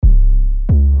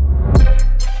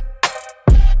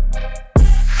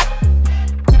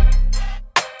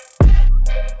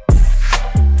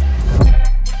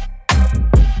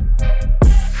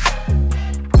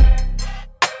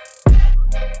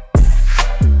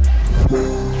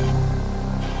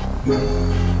Hello,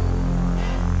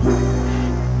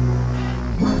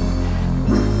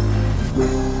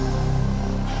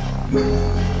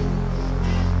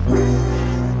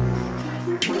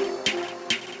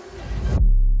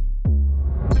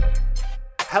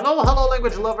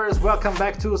 language lovers. Welcome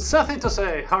back to Something to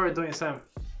Say. How are you doing, Sam?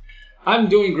 I'm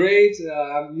doing great.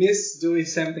 I miss doing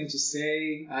something to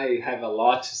say. I have a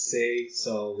lot to say,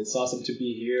 so it's awesome to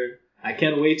be here. I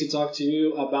can't wait to talk to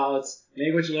you about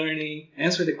language learning,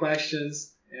 answer the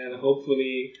questions, and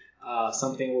hopefully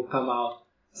something will come out.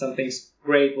 Something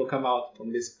great will come out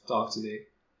from this talk today.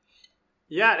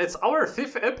 Yeah, it's our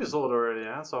 5th episode already,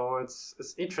 yeah? So it's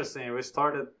interesting. We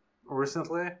started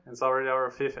recently. It's already our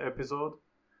 5th episode.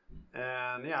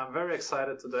 And yeah, I'm very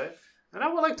excited today. And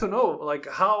I would like to know, like,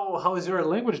 how is your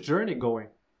language journey going?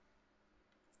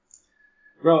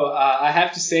 Bro, I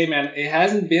have to say, man, it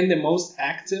hasn't been the most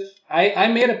active. I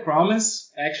made a promise,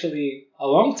 actually, a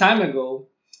long time ago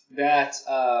that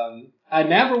I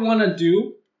never want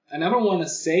to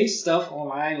say stuff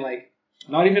online, like,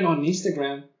 not even on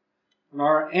Instagram,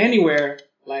 nor anywhere,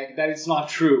 like, that it's not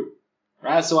true,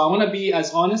 right? So I want to be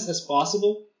as honest as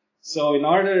possible. So in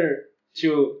order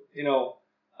to,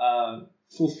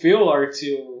 fulfill or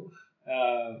to,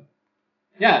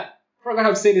 forgot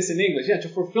how to say this in English. Yeah, to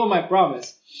fulfill my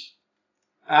promise,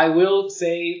 I will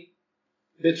say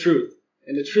the truth.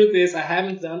 And the truth is, I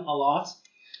haven't done a lot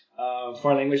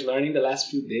for language learning the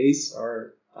last few days,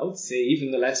 or I would say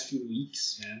even the last few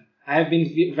weeks, man. I have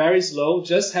been very slow,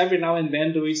 just every now and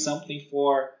then doing something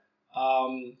for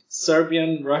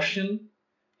Serbian, Russian,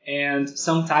 and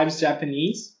sometimes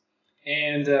Japanese.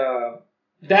 And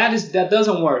that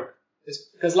doesn't work. It's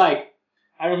because, like,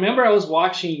 I remember I was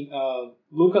watching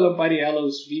Luca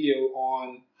Lampariello's video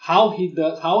on how he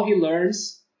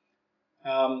learns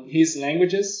his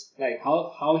languages, like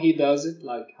how he does it,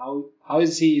 like how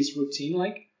is his routine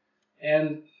like.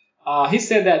 And he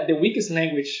said that the weakest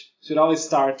language should always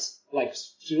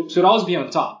should always be on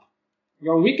top.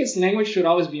 Your weakest language should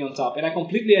always be on top. And I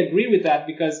completely agree with that,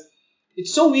 because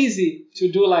it's so easy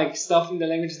to do like stuff in the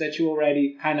languages that you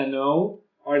already kind of know,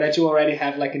 or that you already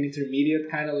have like an intermediate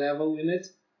kind of level in it,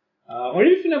 or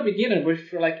even a beginner, but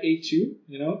if you're like A2,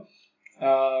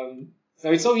 so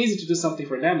it's so easy to do something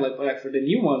for them. Like for the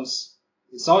new ones,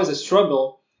 it's always a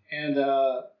struggle, and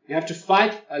you have to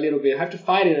fight it a little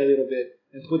bit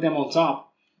and put them on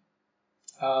top.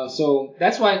 So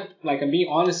that's why, like, I'm being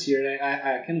honest here.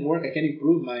 I can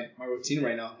improve my routine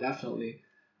right now, definitely.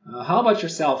 How about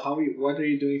yourself? What are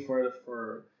you doing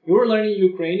for? You were learning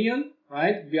Ukrainian,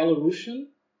 right? Belarusian.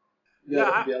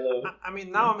 Yeah, I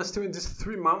mean, now I'm still in these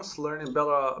 3 months learning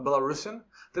Belarusian.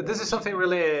 This is something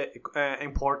really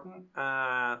important,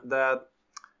 that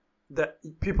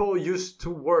people use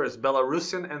 2 words,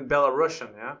 Belarusian and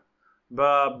Belarusian, yeah?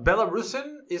 But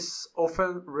Belarusian is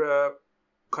often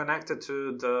connected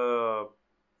to the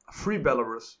free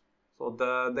Belarus. So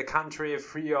the country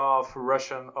free of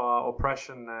Russian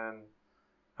oppression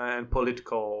and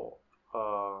political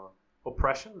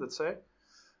oppression, let's say.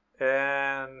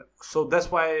 And so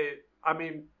that's why, I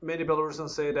mean, many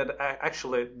Belarusians say that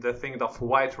actually the thing of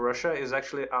white Russia is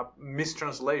actually a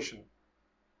mistranslation.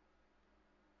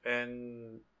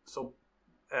 And so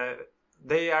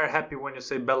they are happy when you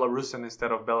say Belarusian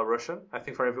instead of Belarusian. I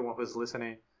think for everyone who's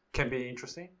listening can be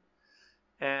interesting.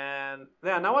 And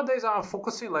yeah, nowadays I'm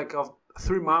focusing like of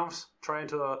 3 months trying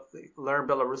to learn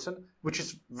Belarusian, which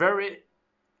is very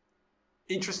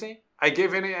interesting. I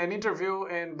gave an interview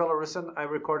in Belarusian. I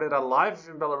recorded a live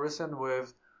in Belarusian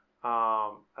with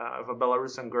a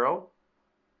Belarusian girl,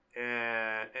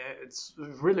 and it's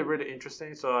really, really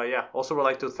interesting. So yeah, also would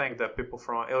like to thank the people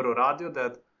from Euroradio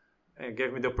that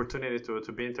gave me the opportunity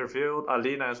to be interviewed.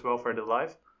 Alina as well for the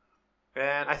live.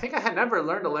 And I think I had never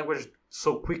learned the language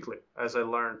so quickly as I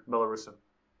learned Belarusian.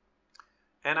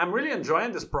 And I'm really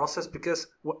enjoying this process because,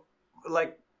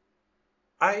 like,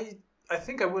 I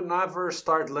think I would never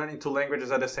start learning 2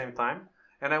 languages at the same time.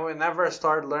 And I would never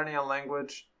start learning a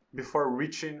language before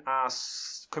reaching a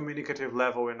communicative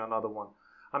level in another one.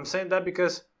 I'm saying that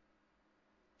because,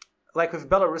 like with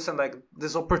Belarusian, like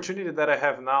this opportunity that I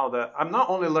have now, that I'm not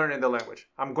only learning the language,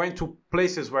 I'm going to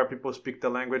places where people speak the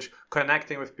language,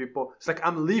 connecting with people. It's like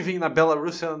I'm living a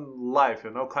Belarusian life,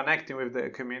 connecting with the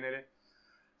community.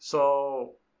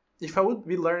 So if I would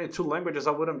be learning 2 languages,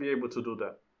 I wouldn't be able to do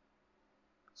that.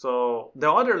 So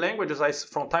the other languages,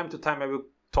 from time to time, I will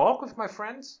talk with my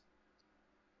friends,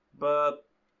 but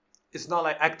it's not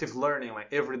like active learning,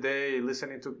 like every day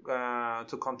listening to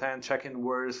content, checking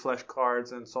words,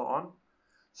 flashcards, and so on.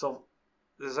 So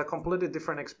it's a completely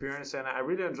different experience, and I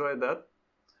really enjoyed that.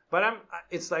 But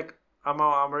it's like I'm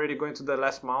already going to the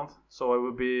last month, so I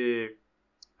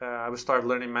will start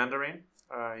learning Mandarin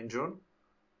in June.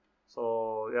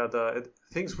 So yeah,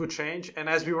 things will change. And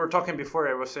as we were talking before,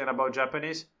 I was saying about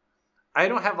Japanese. I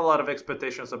don't have a lot of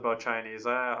expectations about Chinese.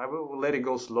 I will let it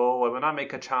go slow. I will not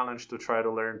make a challenge to try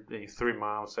to learn in 3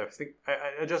 months. I think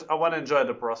I want to enjoy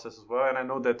the process as well, and I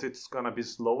know that it's gonna be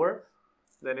slower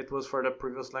than it was for the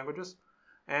previous languages.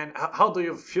 And how do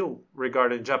you feel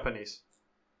regarding Japanese?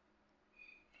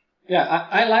 Yeah,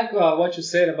 I like what you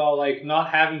said about like not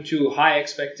having too high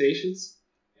expectations,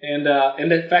 and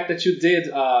the fact that you did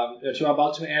that you're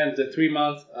about to end the 3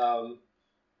 month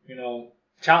you know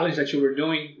challenge that you were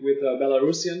doing with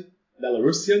Belarusian.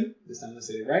 This time I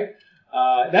say it right.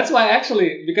 That's why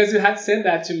actually because you had said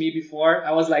that to me before,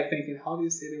 I was like thinking, how do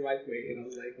you say it the right way? And I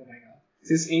was like, oh my god,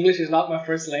 since English is not my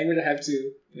first language, I have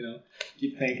to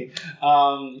keep thinking.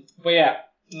 But yeah.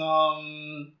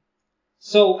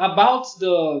 So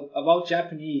about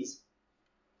Japanese,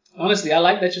 honestly, I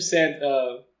like that you said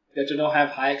that you don't have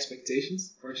high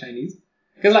expectations for Chinese,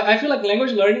 because like I feel like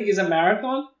language learning is a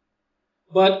marathon,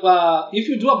 but if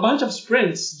you do a bunch of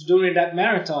sprints during that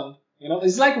marathon,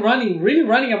 it's like really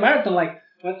running a marathon. Like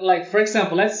for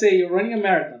example, let's say you're running a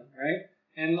marathon, right?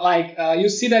 And like you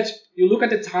see that you look at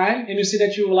the time and you see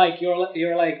that you're like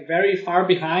very far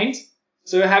behind,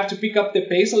 so you have to pick up the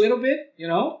pace a little bit.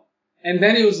 And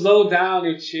then you slow down,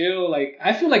 you chill. Like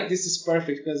I feel like this is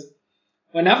perfect because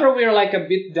whenever we're like a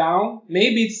bit down,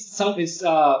 maybe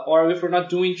or if we're not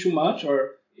doing too much,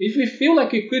 or if we feel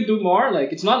like we could do more,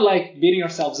 like it's not like beating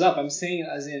ourselves up. I'm saying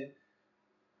as in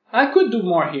I could do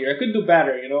more here. I could do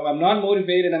better. I'm not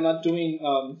motivated. I'm not doing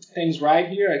things right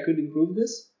here. I could improve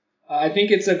this. I think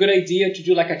it's a good idea to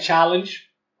do like a challenge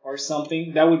or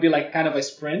something. That would be like kind of a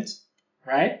sprint,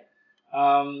 right?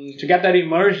 To get that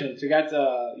immersion, to get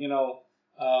to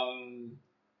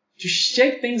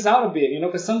shake things out a bit,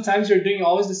 because sometimes you're doing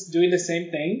the same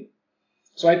thing.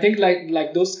 So I think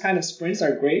like those kind of sprints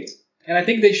are great, and I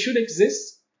think they should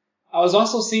exist. I was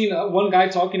also seeing one guy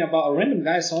talking about a random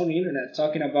guy I saw on the internet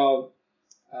talking about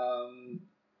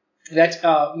that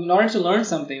in order to learn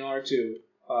something, in order to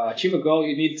achieve a goal,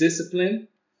 you need discipline,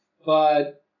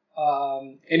 but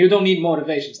and you don't need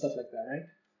motivation, stuff like that, right?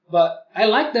 But I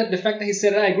like that the fact that he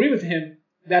said, and I agree with him,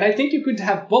 that I think you could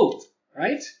have both,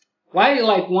 right? Why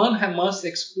like one must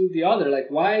exclude the other? Like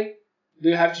why do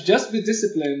you have to just be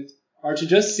disciplined or to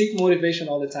just seek motivation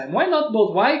all the time? Why not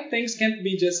both? Why things can't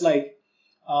be just like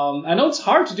I know it's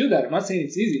hard to do that. I'm not saying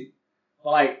it's easy,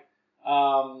 but like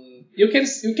you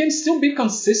can still be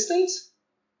consistent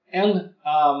and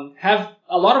have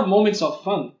a lot of moments of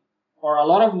fun or a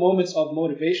lot of moments of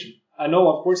motivation. I know,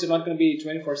 of course, you're not going to be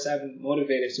 24/7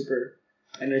 motivated, super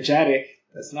energetic.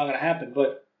 That's not going to happen.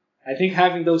 But I think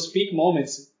having those peak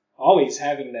moments, always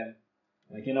having them,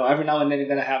 like, every now and then you're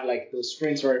going to have like those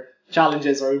sprints or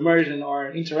challenges or immersion or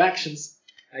interactions.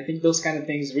 I think those kind of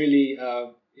things really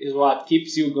is what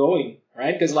keeps you going,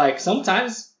 right? Because like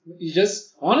sometimes you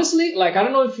just, honestly, like, I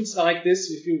don't know if it's like this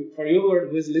for you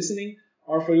who is listening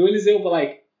or for you, Eliseo, but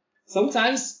like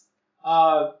sometimes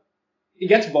it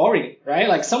gets boring, right?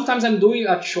 Like sometimes I'm doing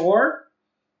a chore.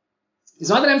 It's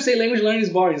not that I'm saying language learning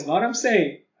is boring. It's not what I'm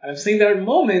saying. I'm saying there are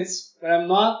moments where I'm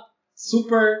not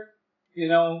super,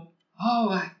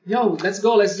 oh, yo, let's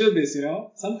go, let's do this,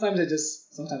 Sometimes I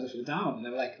feel down and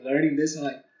I'm like learning this and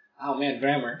I'm like, oh man,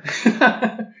 grammar.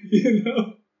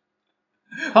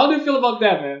 How do you feel about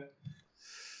that, man?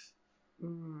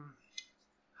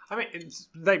 I mean, it's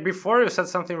like before you said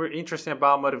something really interesting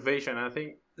about motivation. I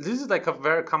think this is like a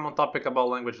very common topic about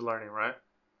language learning, right?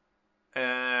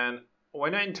 And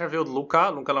when I interviewed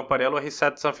Luca Lamparello, he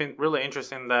said something really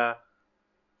interesting that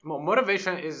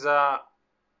motivation is the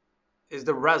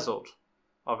result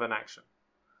of an action.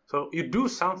 So you do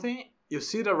something, you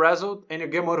see the result, and you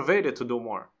get motivated to do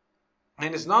more.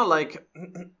 And it's not like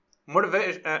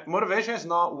motivation is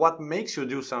not what makes you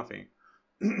do something.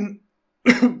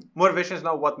 Motivation is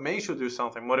not what makes you do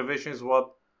something. Motivation is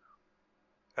what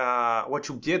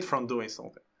you get from doing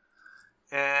something.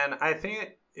 And I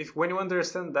think when you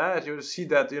understand that, you see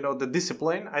that the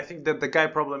discipline. I think that the guy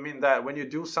probably mean that when you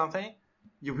do something,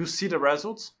 you will see the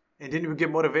results, and then you get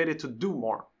motivated to do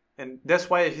more. And that's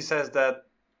why he says that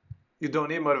you don't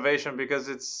need motivation because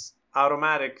it's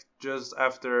automatic just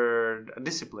after a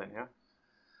discipline. Yeah.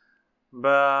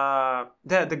 But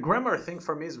the grammar thing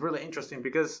for me is really interesting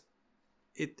because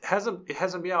it hasn't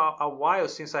been a while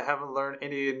since I haven't learned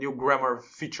any new grammar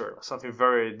feature, something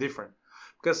very different.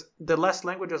 Because the last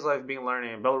languages I've been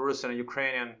learning, Belarusian,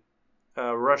 Ukrainian,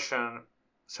 Russian,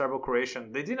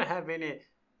 Serbo-Croatian, they didn't have any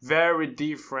very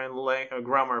different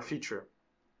grammar feature.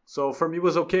 So for me, it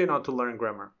was okay not to learn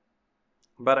grammar.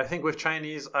 But I think with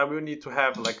Chinese, I will need to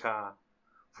have like a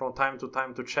from time to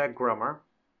time to check grammar,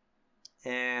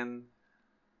 and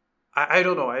I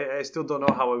don't know. I still don't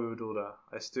know how I will do that.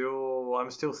 I'm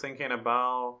still thinking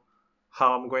about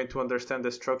how I'm going to understand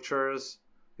the structures.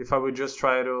 If I would just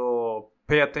try to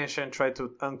pay attention, try to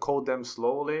uncode them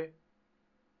slowly.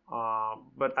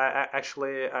 But I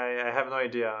have no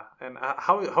idea. And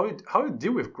how you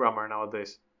deal with grammar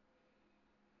nowadays?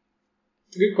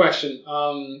 Good question.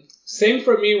 Same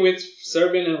for me with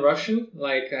Serbian and Russian.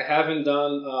 Like I haven't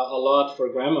done a lot for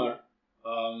grammar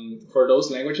for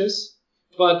those languages.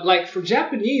 But like for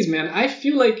Japanese, man, I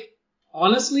feel like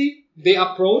honestly the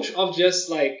approach of just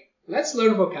like let's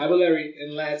learn vocabulary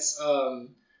and let's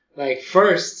like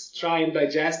first try and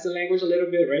digest the language a little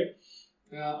bit, right?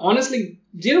 Honestly,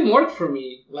 didn't work for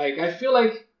me. Like I feel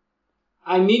like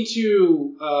I need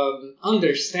to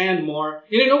understand more.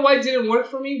 You know why it didn't work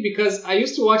for me? Because I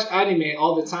used to watch anime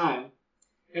all the time,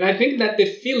 and I think that the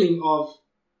feeling of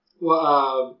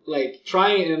like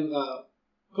trying and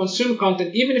consume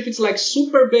content, even if it's like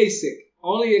super basic,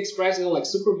 only expressing like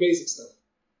super basic stuff.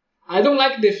 I don't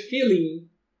like the feeling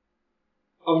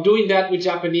of doing that with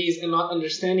Japanese and not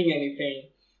understanding anything,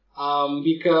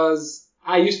 because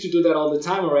I used to do that all the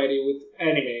time already with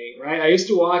anime, right? I used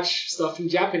to watch stuff in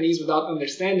Japanese without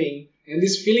understanding, and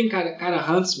this feeling kind of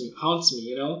haunts me,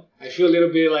 you know? I feel a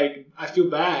little bit like I feel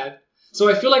bad. So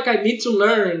I feel like I need to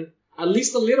learn at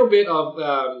least a little bit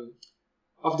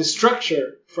of the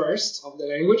structure first of the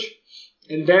language,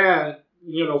 and then,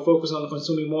 you know, focus on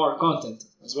consuming more content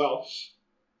as well.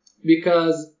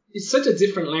 Because it's such a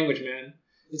different language, man.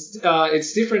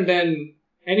 It's different than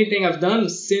anything I've done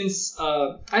since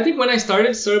I think when I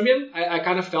started Serbian, I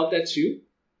kind of felt that too.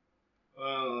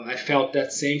 I felt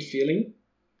that same feeling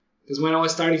because when I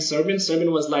was starting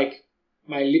Serbian was like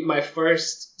my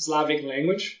first Slavic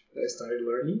language that I started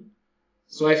learning.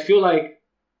 So I feel like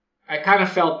I kind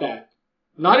of felt that.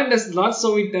 Not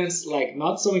so intense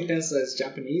as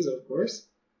Japanese, of course,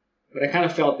 but I kind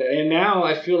of felt that. And now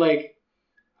I feel like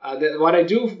that what I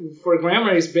do for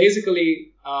grammar is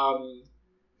basically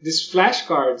these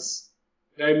flashcards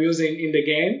that I'm using in the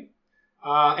game,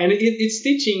 and it's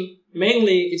teaching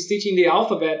the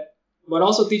alphabet, but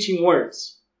also teaching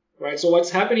words, right? So what's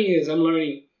happening is I'm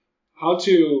learning how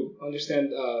to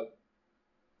understand,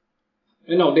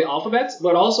 the alphabets,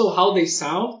 but also how they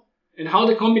sound and how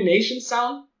the combinations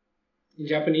sound in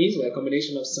Japanese, like a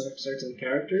combination of certain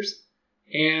characters,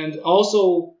 and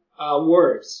also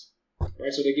words.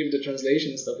 Right, so they give the translation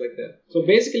and stuff like that. So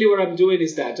basically what I'm doing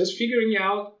is that, just figuring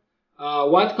out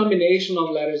what combination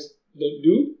of letters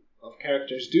of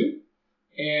characters do,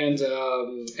 and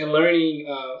learning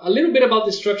a little bit about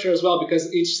the structure as well, because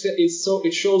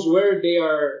it shows where they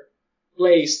are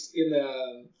placed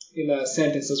in a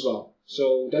sentence as well.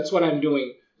 So that's what I'm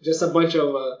doing. Just a bunch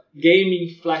of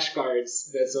gaming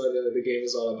flashcards. That's what the game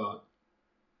is all about.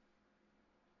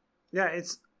 Yeah,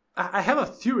 I have a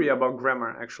theory about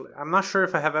grammar, actually. I'm not sure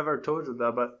if I have ever told you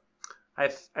that, but I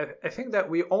think that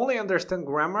we only understand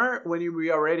grammar when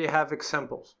we already have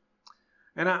examples.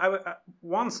 And I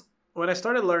once, when I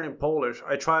started learning Polish,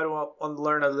 I tried to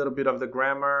unlearn a little bit of the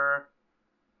grammar,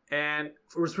 and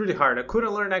it was really hard. I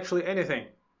couldn't learn actually anything.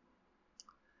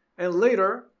 And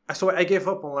later, so I gave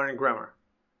up on learning grammar.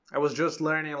 I was just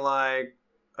learning like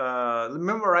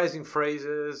memorizing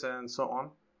phrases and so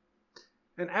on.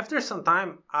 And after some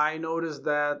time, I noticed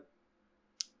that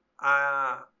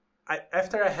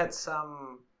after I had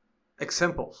some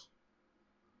examples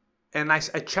and I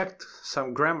checked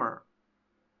some grammar,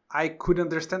 I could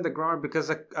understand the grammar because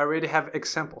I already have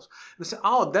examples. And I said,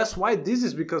 oh, that's why this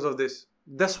is because of this.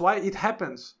 That's why it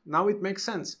happens. Now it makes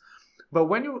sense. But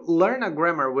when you learn a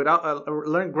grammar without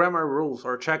learn grammar rules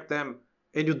or check them,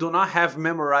 and you do not have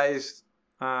memorized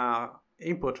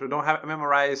input, you don't have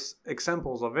memorized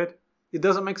examples of it, it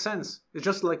doesn't make sense. It's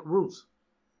just like rules.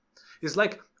 It's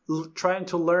like trying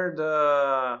to learn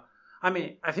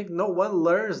I think no one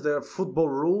learns the football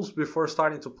rules before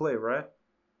starting to play, right?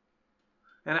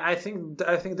 And I think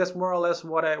that's more or less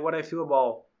what I feel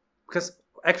about, because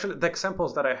actually the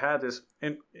examples that I had is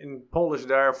in Polish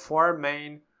there are 4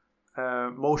 main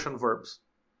motion verbs.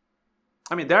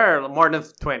 I mean, there are more than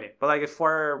 20, but like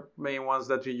 4 main ones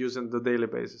that we use on the daily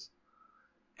basis.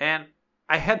 And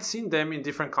I had seen them in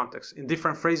different contexts, in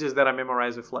different phrases that I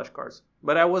memorized with flashcards.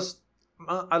 But I was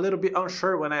a little bit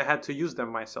unsure when I had to use them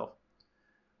myself.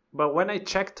 But when I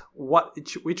checked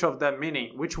which of them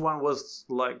meaning, which one was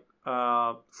like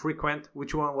frequent,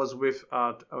 which one was with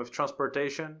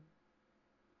transportation,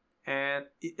 and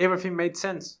everything made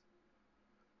sense.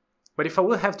 But if I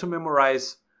would have to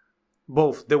memorize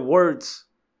both the words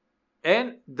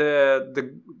and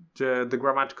the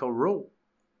grammatical rule,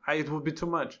 it would be too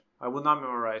much. I would not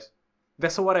memorize.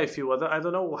 That's what I feel. I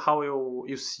don't know how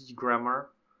you see grammar,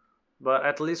 but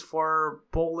at least for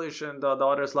Polish and the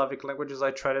other Slavic languages,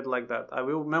 I tried it like that. I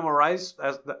will memorize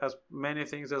as many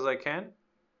things as I can,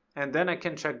 and then I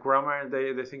can check grammar, and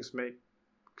the things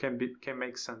can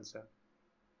make sense. Yeah.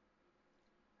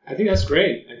 I think that's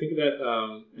great. I think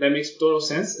that that makes total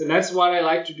sense, and that's what I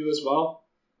like to do as well.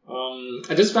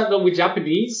 I just found that with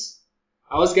Japanese,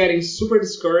 I was getting super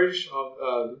discouraged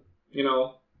of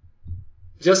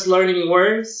just learning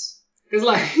words. Because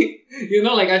like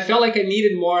like I felt like I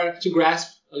needed more to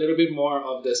grasp a little bit more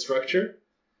of the structure.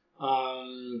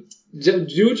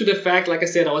 Due to the fact, like I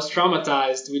said, I was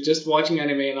traumatized with just watching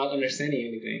anime and not understanding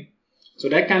anything. So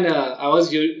that kind of I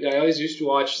always used to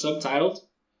watch subtitled.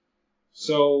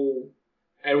 So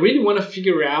I really want to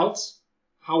figure out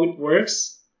how it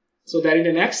works, so that in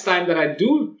the next time that I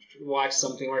do watch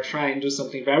something or try and do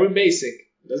something very basic,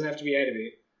 it doesn't have to be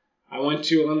anime, I want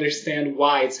to understand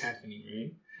why it's happening,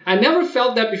 right? I never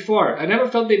felt that before. I never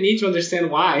felt the need to understand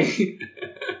why.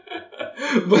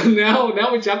 But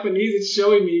now with Japanese, it's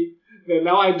showing me that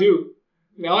now I do.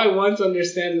 Now I want to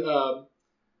understand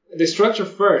the structure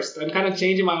first. I'm kind of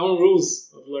changing my own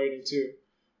rules of learning too.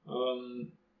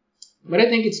 But I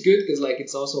think it's good because like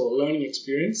it's also a learning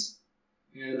experience.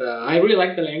 And I really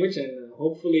like the language, and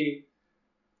hopefully,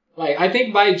 like I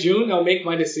think by June I'll make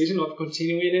my decision of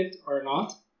continuing it or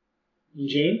not in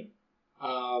June.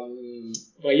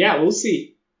 But yeah, we'll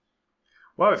see.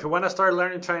 Well, if you want to start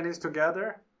learning Chinese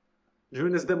together,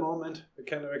 June is the moment. We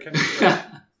can do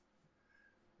that.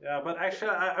 Yeah, but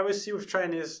actually, I will see with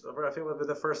Chinese. I think it will be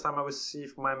the first time I will see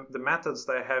if the methods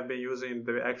that I have been using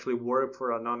they actually work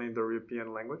for a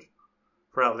non-Indo-European language,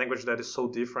 for a language that is so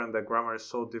different, the grammar is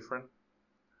so different.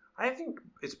 I think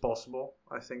it's possible.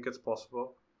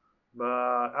 But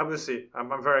I will see.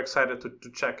 I'm very excited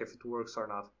to check if it works or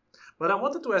not. But I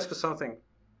wanted to ask you something.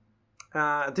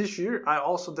 This year, I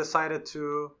also decided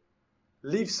to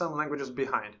leave some languages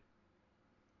behind.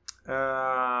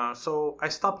 So I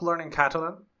stopped learning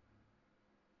Catalan.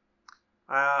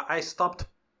 I stopped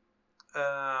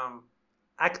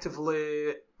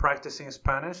actively practicing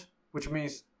Spanish, which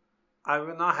means I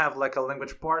will not have like a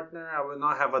language partner. I will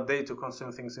not have a day to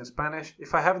consume things in Spanish.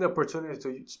 If I have the opportunity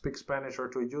to speak Spanish or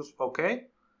to use, okay,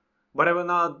 but I will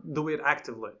not do it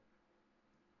actively.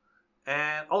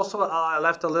 And also, I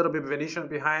left a little bit Venetian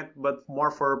behind, but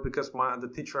more because the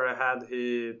teacher I had,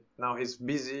 he's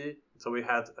busy, so we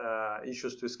had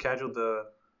issues to schedule the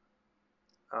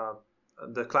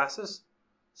classes.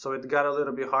 So it got a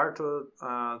little bit hard to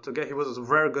get. He was a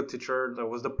very good teacher. That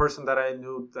was the person that I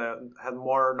knew that had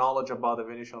more knowledge about the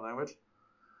Venetian language.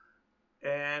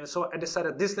 And so I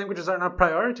decided these languages are not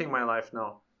priority in my life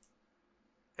now.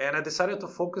 And I decided to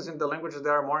focus in the languages that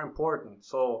are more important.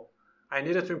 So I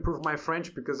needed to improve my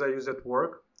French because I use it at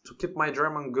work, to keep my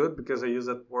German good because I use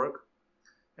it at work,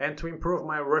 and to improve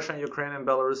my Russian, Ukrainian,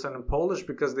 Belarusian, and Polish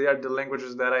because they are the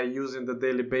languages that I use in the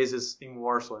daily basis in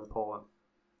Warsaw in Poland.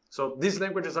 So these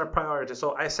languages are priorities.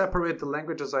 So I separate the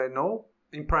languages I know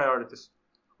in priorities.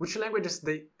 Which languages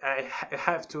I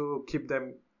have to keep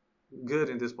them good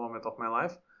in this moment of my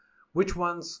life? Which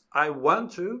ones I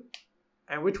want to,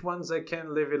 and which ones I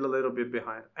can leave it a little bit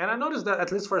behind. And I noticed that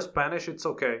at least for Spanish, it's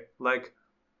okay. Like,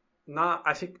 now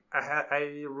I think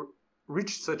I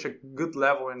reached such a good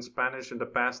level in Spanish in the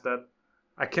past that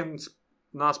I can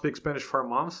not speak Spanish for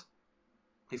months.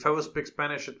 If I will speak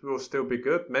Spanish, it will still be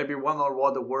good. Maybe one or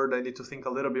other word I need to think a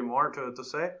little bit more to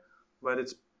say, but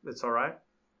it's all right.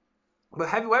 But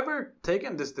have you ever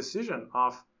taken this decision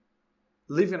of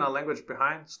leaving a language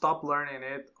behind, stop learning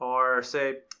it, or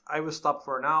say, I will stop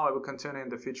for now, I will continue in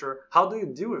the future? How do you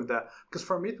deal with that? Because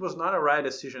for me, it was not a right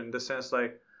decision in the sense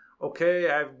like,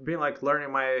 okay, I've been like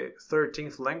learning my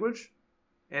 13th language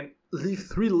and leave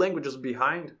 3 languages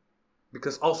behind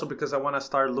because I want to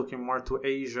start looking more to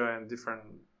Asia and different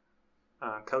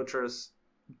cultures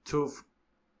to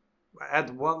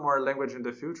add one more language in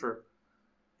the future.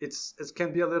 It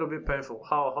can be a little bit painful.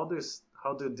 How do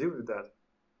you deal with that?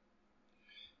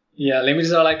 Yeah,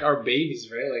 languages are like our babies,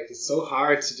 right? Like it's so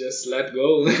hard to just let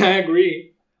go. I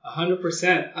agree,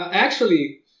 100%.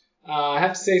 Actually, I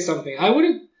have to say something.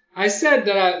 I said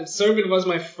that Serbian was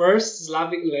my first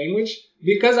Slavic language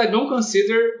because I don't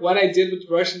consider what I did with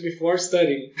Russian before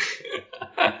studying.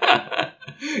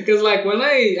 Because like when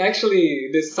I actually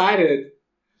decided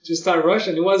to start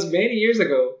Russian, it was many years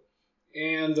ago,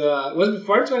 and it was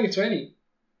before 2020,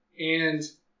 and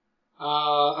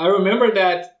I remember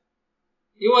that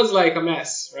it was like a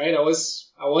mess, right?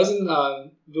 I wasn't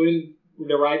doing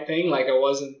the right thing. Like I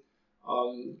wasn't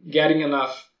getting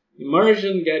enough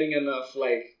immersion, getting enough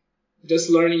like just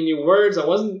learning new words. I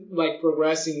wasn't like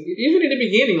progressing even in the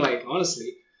beginning. Like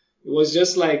honestly, it was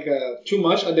just like too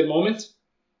much at the moment.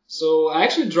 So I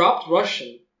actually dropped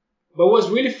Russian, but it was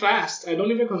really fast. I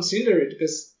don't even consider it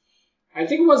because I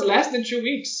think it was less than 2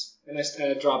 weeks when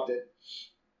I dropped it.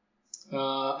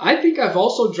 I think I've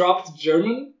also dropped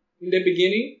German in the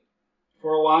beginning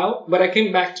for a while, but I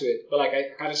came back to it. But like I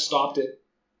kind of stopped it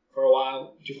for a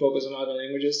while to focus on other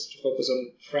languages, to focus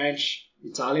on French,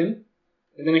 Italian,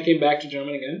 and then I came back to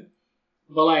German again.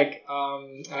 But like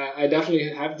I definitely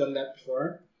have done that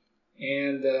before,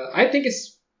 and I think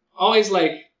it's always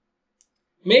like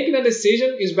making a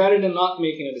decision is better than not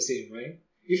making a decision, right?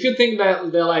 If you think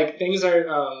that like things are,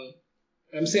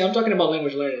 I'm talking about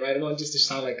language learning, right? I don't want just to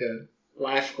sound like a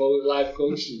life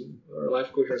coach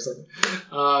or something.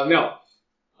 No,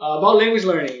 about language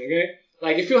learning, okay?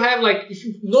 Like if you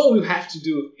know you have to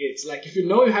do it, like if you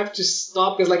know you have to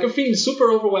stop because like you're feeling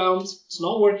super overwhelmed, it's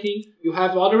not working, you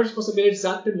have other responsibilities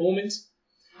at the moment.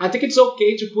 I think it's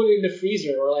okay to put it in the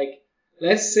freezer or like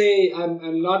let's say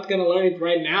I'm not gonna learn it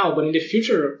right now, but in the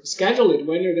future schedule it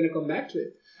when you're gonna come back to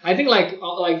it. I think like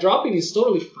dropping is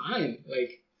totally fine.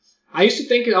 Like I used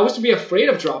to be afraid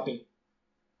of dropping.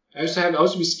 I used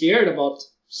to be scared about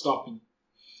stopping.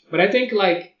 But I think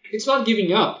like it's not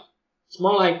giving up. It's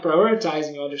more like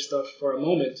prioritizing other stuff for a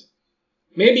moment.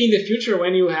 Maybe in the future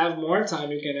when you have more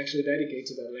time you can actually dedicate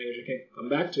to that language. You can come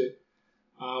back to it.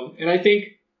 And I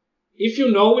think if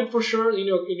you know it for sure in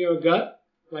your gut,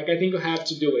 like I think you have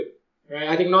to do it. Right?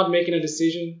 I think not making a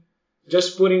decision,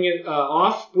 just putting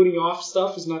off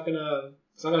stuff is not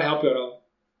gonna help you at all.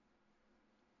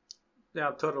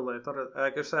 Yeah, totally.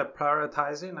 Like you said,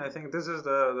 prioritizing. I think this is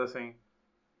the thing,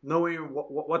 knowing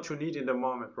what you need in the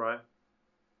moment, right?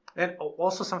 And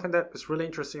also something that is really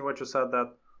interesting what you said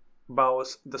that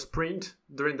about the sprint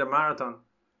during the marathon,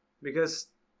 because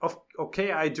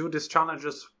okay, I do these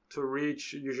challenges to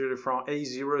reach usually from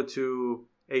A0 to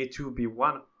A2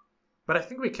 B1, but I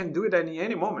think we can do it at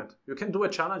any moment. You can do a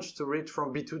challenge to reach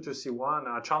from B2 to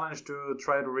C1, a challenge to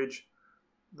try to reach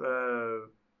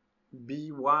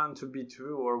B1 to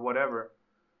B2 or whatever.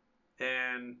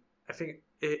 And I think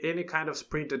any kind of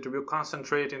sprint that will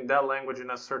concentrate in that language in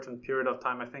a certain period of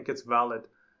time, I think it's valid.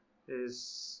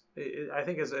 I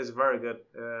think is very good.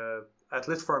 At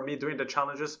least for me, doing the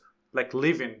challenges, like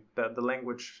living the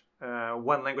language,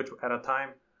 one language at a time.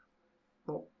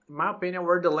 Well, in my opinion,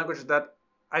 were the language that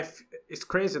it's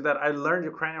crazy that I learned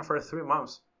Ukrainian for 3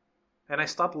 months, and I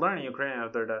stopped learning Ukrainian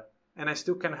after that, and I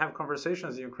still can have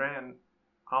conversations in Ukrainian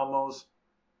almost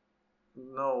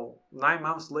 9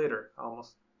 months later,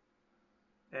 almost.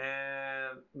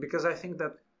 And because I think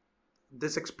that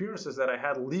these experiences that I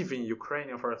had living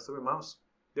Ukrainian for 3 months,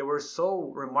 they were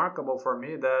so remarkable for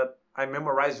me that I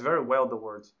memorized very well the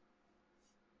words.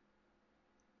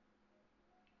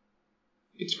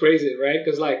 It's crazy, right?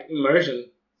 Because like immersion,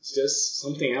 it's just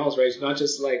something else, right? It's not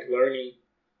just like learning.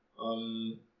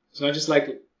 It's not just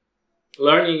like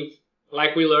learning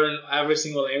like we learn every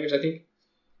single language. I think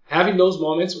having those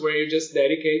moments where you just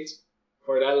dedicate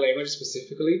for that language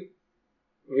specifically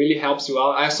really helps you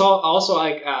out. I saw also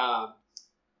like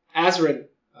Azrin,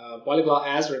 polyglot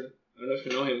Azrin. I don't know if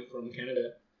you know him from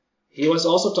Canada. He was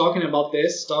also talking about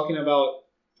this, talking about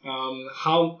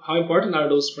how important are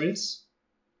those sprints.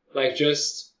 Like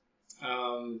just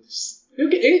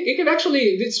it can actually,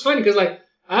 it's funny because like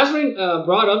Azrin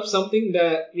brought up something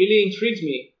that really intrigued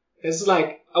me. It's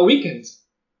like a weekend.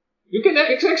 You can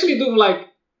actually do like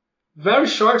very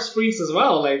short sprints as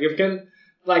well. Like you can,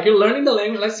 like you're learning the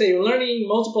language. Let's say you're learning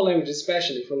multiple languages,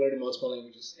 especially if you're learning multiple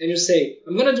languages, and you say,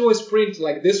 "I'm gonna do a sprint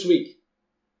like this week."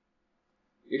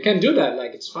 You can do that.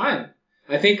 Like it's fine.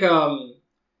 I think,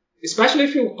 especially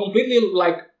if you completely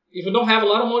like, if you don't have a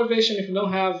lot of motivation, if you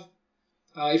don't have,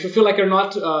 if you feel like you're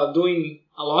not doing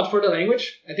a lot for the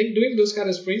language, I think doing those kind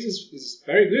of sprints is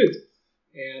very good.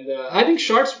 And I think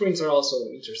short sprints are also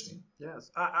interesting.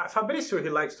 Yes, Fabrizio, he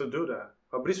likes to do that.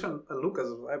 Fabrizio and Lucas,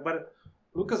 but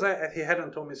Lucas, he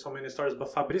hadn't told me so many stories,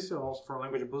 but Fabrizio, also from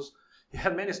Language Boost, he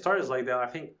had many stories like that. I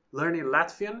think learning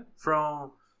Latvian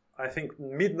from, I think,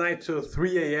 midnight to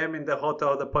 3 a.m. in the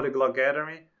hotel, the Polyglot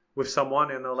Gathering, with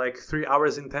someone, like 3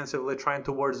 hours intensively trying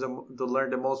to learn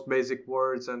the most basic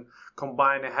words and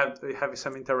combine and have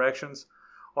some interactions.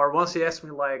 Or once he asked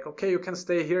me like, okay, you can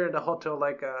stay here in the hotel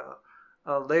like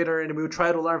later and we'll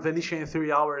try to learn Venetian in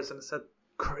 3 hours. And I said,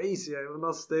 crazy, I will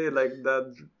not stay like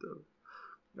that.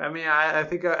 I mean, I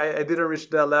think I didn't reach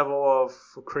that level of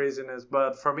craziness,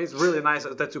 but for me it's really nice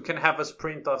that you can have a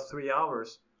sprint of 3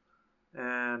 hours.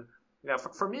 And Yeah,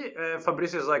 for me,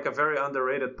 Fabricio is like a very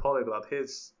underrated polyglot. He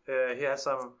has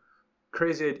some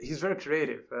crazy. He's very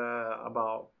creative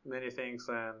about many things,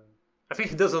 and I think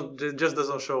he doesn't just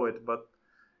doesn't show it, but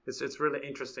it's really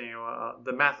interesting.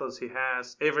 The methods he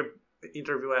has. Every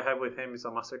interview I have with him is a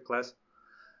masterclass,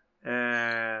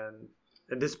 and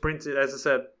this print, as I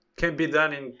said, can be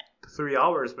done in 3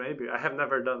 hours. Maybe I have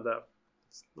never done that,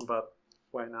 but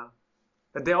why not?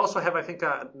 And they also have, I think,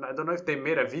 I don't know if they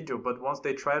made a video, but once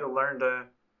they try to learn the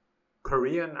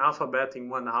Korean alphabet in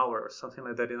 1 hour or something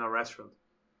like that in a restaurant.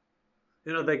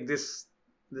 Like this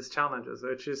challenges,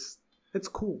 which is it's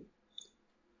cool.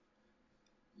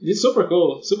 It's super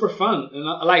cool, super fun. And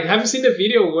like, have you seen the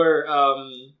video where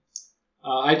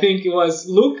I think it was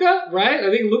Luca, right? I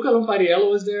think Luca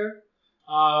Lampariello was there.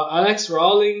 Alex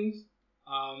Rawling.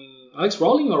 Alex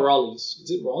Rawling or Rawlings?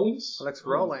 Is it Rawlings? Alex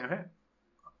Rowling, okay.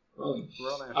 Rawling.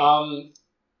 Rowling.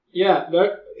 Yeah,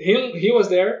 he was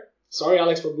there. Sorry,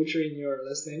 Alex, for butchering your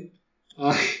last name.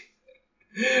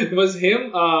 It was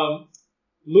him.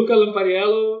 Luca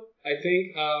Lampariello. I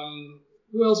think.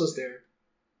 Who else was there?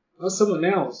 Oh, someone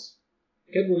else.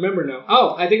 I can't remember now.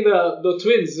 Oh, I think the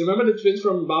twins. Remember the twins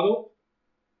from Babel?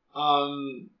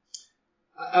 I'm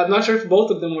not sure if both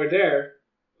of them were there,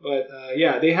 but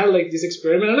yeah, they had like this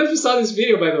experiment. I don't know if you saw this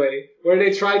video, by the way, where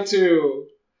they tried to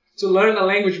learn a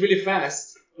language really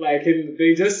fast. Like,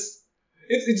 they just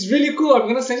it's really cool. I'm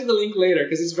gonna send you the link later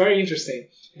because it's very interesting.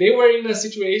 They were in a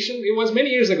situation. It was many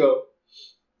years ago,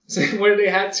 so where they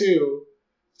had to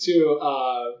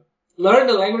learn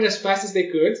the language as fast as they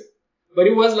could, but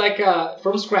it was like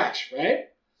from scratch, right?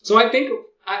 So I think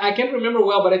I can't remember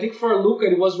well, but I think for Luca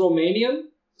it was Romanian.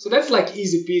 So that's like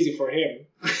easy peasy for him.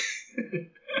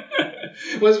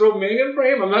 Was Romanian for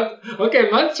him? I'm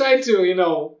not trying to,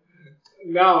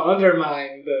 now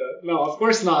undermine no, of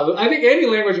course not. I think any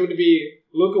language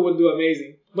Luca would do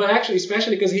amazing. But actually,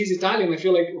 especially because he's Italian, I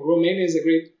feel like Romanian is a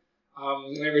great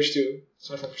language to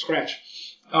start from scratch.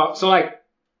 So like,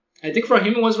 I think for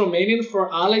him it was Romanian.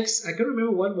 For Alex, I can't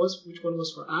remember which one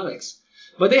was for Alex.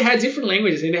 But they had different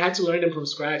languages and they had to learn them from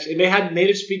scratch. And they had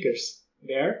native speakers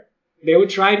there. They would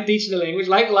try and teach the language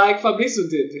like Fabrizio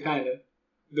did, kind of,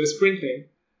 the sprint thing.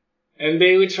 And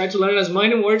they would try to learn as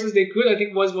many words as they could. I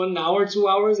think it was 1 hour, 2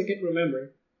 hours, I can't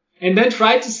remember. And then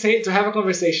try to have a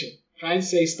conversation. Try and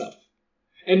say stuff.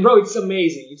 And bro, it's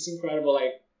amazing. It's incredible.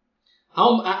 Like,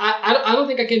 I don't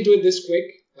think I can do it this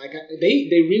quick. Like,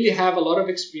 they really have a lot of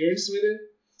experience with it.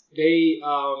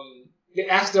 They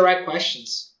ask the right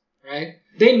questions, right?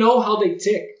 They know how they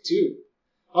tick too.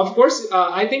 Of course,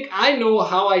 I think I know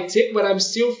how I tick, but I'm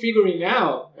still figuring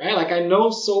out, right? Like, I know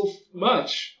so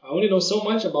much. I only know so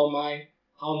much about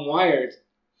how I'm wired.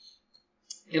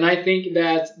 And I think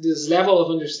that this level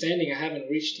of understanding I haven't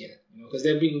reached yet, because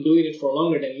they've been doing it for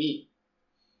longer than me.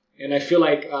 And I feel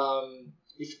like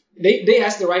if they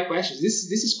ask the right questions.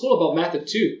 This is cool about method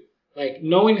too. Like,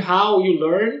 knowing how you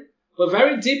learn, but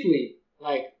very deeply.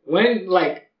 Like,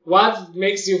 what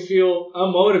makes you feel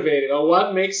unmotivated, or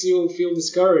what makes you feel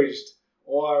discouraged,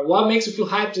 or what makes you feel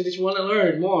hyped that you want to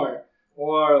learn more,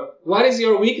 or what is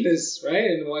your weakness, right?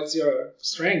 And what's your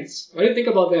strengths? What do you think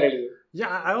about that, Elio? Yeah,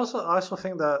 I also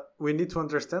think that we need to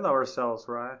understand ourselves,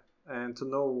 right? And to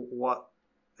know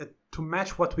to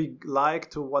match what we like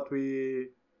to what we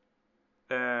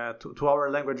to our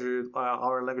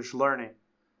language learning,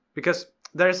 because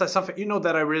there is something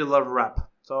that I really love rap.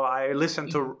 So I listen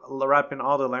to rap in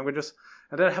all the languages,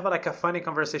 and then I have like a funny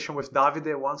conversation with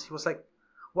Davide once. He was like,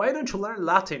 "Why don't you learn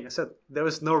Latin?" I said, "There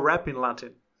is no rap in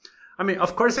Latin." I mean,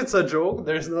 of course it's a joke.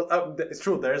 There's no. It's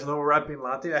true. There is no rap in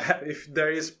Latin. If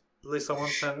there is, please someone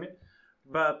send me.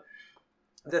 But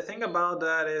the thing about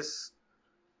that is,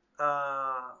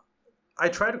 I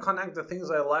try to connect the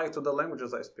things I like to the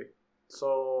languages I speak.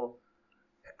 So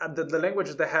the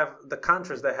languages that have the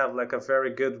countries that have like a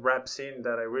very good rap scene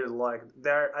that I really like.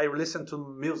 There, I listen to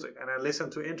music and I listen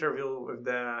to interviews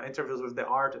with the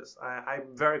artists.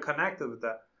 I'm very connected with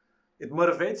that. It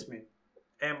motivates me,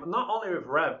 and not only with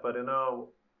rap, but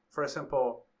for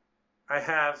example,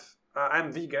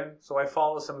 I'm vegan, so I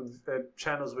follow some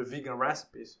channels with vegan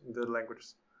recipes in the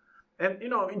languages. And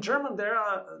in German there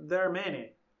are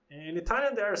many. In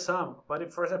Italian there are some,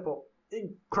 but for example,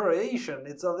 in Croatian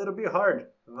it's a little bit hard,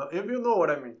 if you know what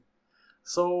I mean.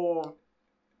 So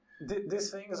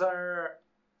these things are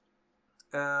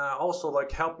also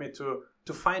like help me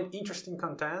to find interesting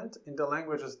content in the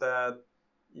languages that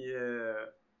you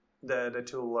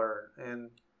learn. And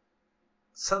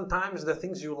sometimes the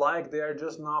things you like, they are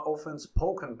just not often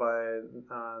spoken by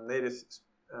native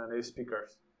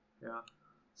speakers. Yeah.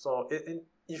 So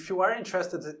if you are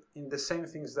interested in the same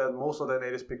things that most of the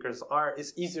native speakers are,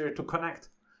 it's easier to connect.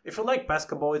 If you like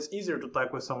basketball, it's easier to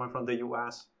talk with someone from the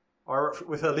US or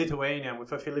with a Lithuanian,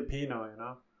 with a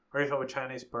Filipino, or if you're a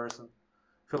Chinese person.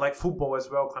 If you like football as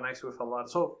well, connects with a lot.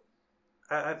 So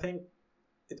I think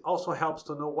it also helps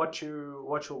to know what you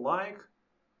like,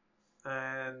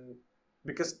 and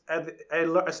because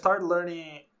I started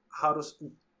learning how to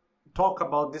talk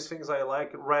about these things I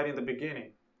like right in the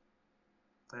beginning.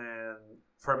 And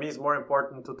for me, it's more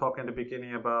important to talk in the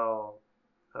beginning about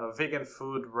vegan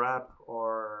food, rap,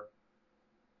 or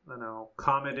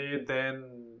comedy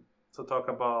than to talk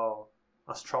about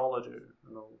astrology.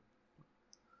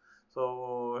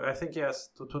 So I think yes,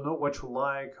 to know what you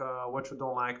like, what you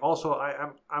don't like. Also,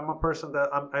 I'm a person that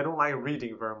I don't like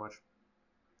reading very much.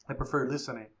 I prefer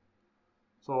listening.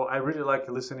 So I really like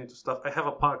listening to stuff. I have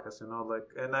a podcast,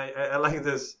 and I like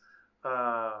this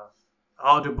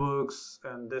audiobooks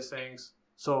and these things.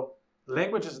 So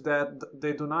languages that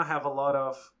they do not have a lot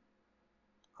of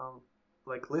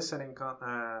like listening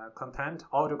content,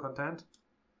 audio content,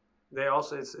 they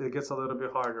also it gets a little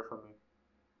bit harder for me.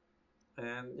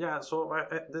 And yeah, so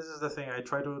this is the thing. I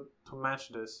try to match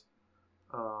this,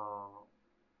 how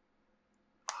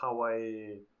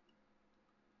I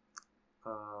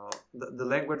the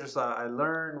languages I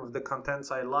learn with the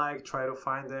contents I like. Try to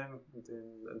find them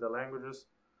in the languages.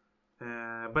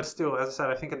 But still, as I said,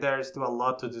 I think there is still a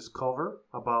lot to discover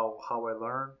about how I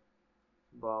learn,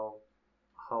 about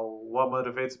what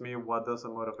motivates me, what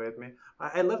doesn't motivate me.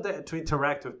 I love to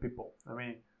interact with people. I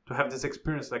mean, to have this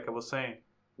experience, like I was saying.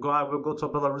 I will go to a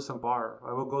Belarusian bar.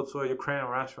 I will go to a Ukrainian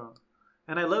restaurant,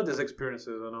 and I love these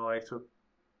experiences. Like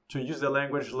to use the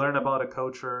language, learn about the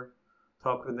culture,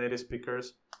 talk with native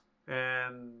speakers,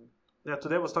 and yeah.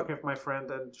 Today I was talking with my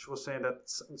friend, and she was saying that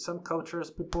some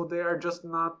cultures, people, they are just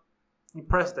not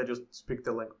impressed that you speak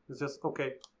the language. It's just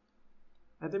okay,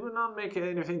 and they will not make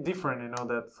anything different,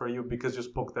 that for you because you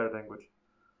spoke their language.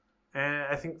 And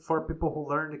I think for people who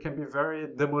learn, it can be very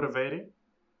demotivating,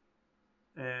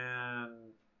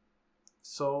 and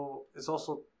so it's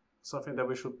also something that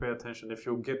we should pay attention if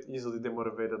you get easily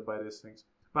demotivated by these things.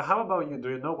 But how about you? Do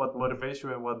you know what motivates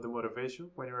you and what demotivates you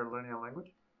when you're learning a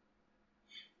language?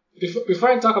 Before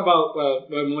I talk about what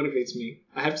motivates me,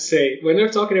 I have to say, when you're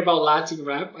talking about Latin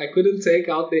rap, I couldn't take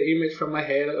out the image from my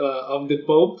head of the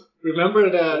Pope. Remember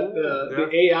the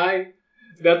AI,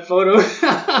 that photo?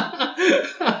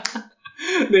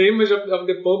 The image of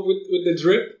the Pope with the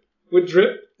drip, with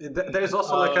drip. There is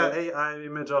also like an AI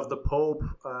image of the Pope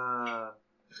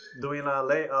doing a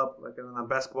layup, like in a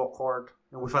basketball court,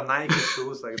 and with a Nike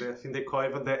shoes, like I think they call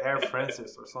even the Air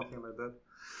Francis or something like that.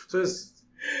 So it's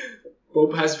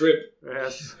Pope has drip.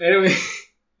 Yes. Anyway,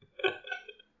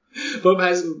 Pope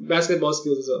has basketball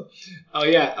skills as well. Oh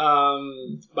yeah.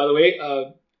 By the way,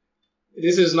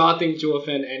 this is nothing to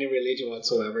offend any religion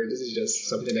whatsoever. This is just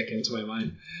something that came to my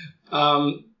mind.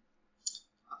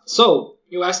 So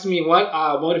you asked me what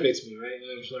motivates me, right? In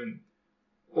language learning.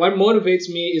 What motivates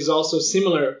me is also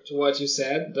similar to what you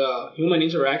said. The human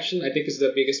interaction, I think, is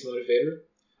the biggest motivator.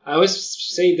 I always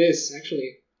say this,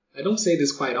 actually. I don't say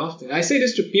this quite often. I say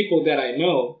this to people that I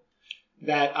know,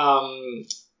 that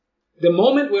the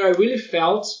moment where I really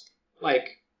felt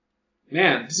like,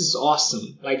 man, this is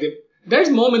awesome. Like there's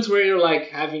moments where you're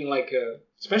like having like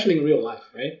especially in real life,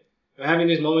 right? You're having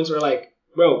these moments where like,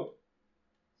 bro,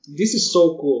 this is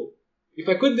so cool. If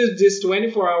I could do this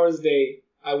 24 hours a day,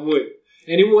 I would.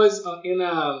 And it was in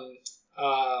a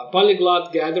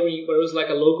polyglot gathering where it was like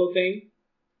a local thing.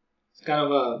 It's kind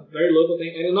of a very local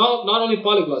thing. And not only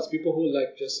polyglots, people who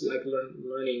like just like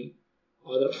learning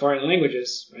other foreign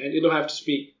languages, right? You don't have to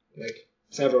speak like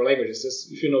several languages.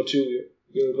 Just if you know two,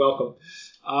 you're welcome.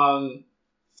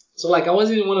 So like I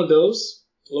was in one of those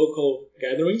local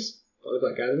gatherings,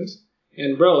 polyglot gatherings.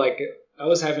 And bro, like I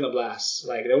was having a blast.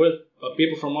 Like there were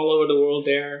people from all over the world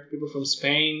there, people from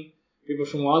Spain, people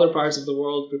from other parts of the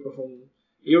world, people from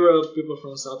Europe, people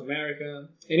from South America,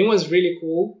 and it was really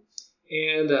cool.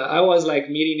 And I was like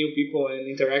meeting new people and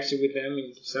interacting with them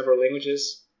in several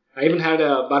languages. I even had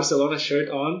a Barcelona shirt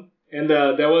on, and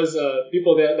there was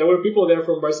people there. There were people there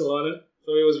from Barcelona,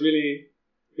 so it was really,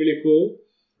 really cool,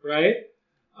 right?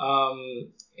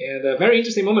 And a very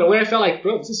interesting moment where I felt like,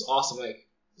 bro, this is awesome. Like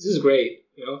this is great,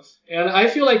 you know. And I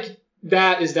feel like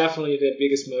that is definitely the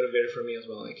biggest motivator for me as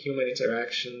well, like human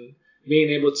interaction, being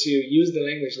able to use the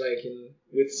language like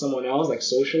with someone else, like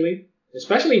socially,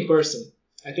 especially in person.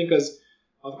 I think because,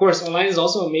 of course, online is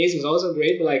also amazing, it's also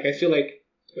great, but like I feel like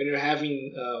when you're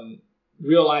having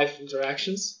real life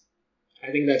interactions,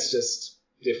 I think that's just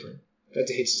different. That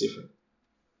hits different.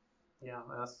 Yeah,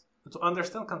 yes. To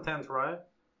understand content, right?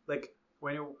 like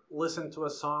when you listen to a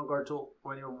song or to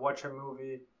when you watch a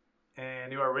movie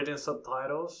and you are reading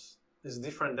subtitles is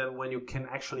different than when you can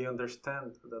actually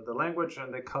understand the language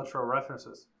and the cultural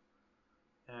references.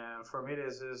 And for me,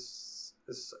 this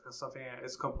is something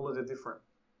it's completely different.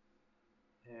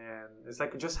 And it's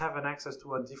like just having access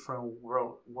to a different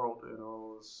world.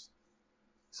 It's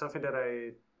something that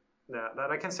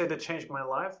I can say that changed my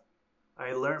life.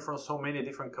 I learned from so many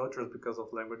different cultures because of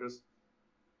languages,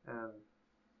 and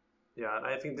yeah,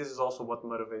 I think this is also what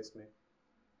motivates me.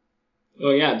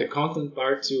 Oh yeah, the content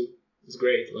part too is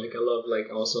great. Like I love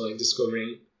like also like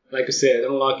discovering, like you said,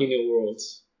 unlocking new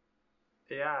worlds.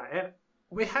 Yeah, and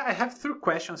I have three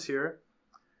questions here,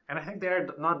 and I think they are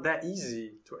not that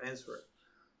easy to answer.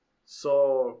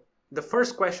 So the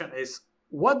first question is,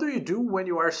 what do you do when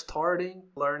you are starting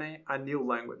learning a new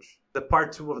language? The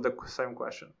part two of the same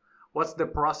question. What's the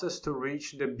process to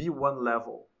reach the B1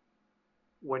 level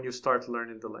when you start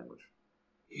learning the language?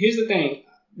 Here's the thing.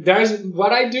 There's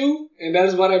what I do, and that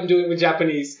is what I'm doing with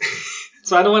Japanese.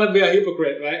 So I don't want to be a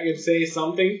hypocrite, right? And say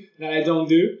something that I don't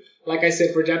do. Like I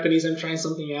said, for Japanese, I'm trying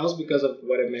something else because of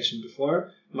what I mentioned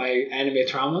before, my anime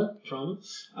trauma.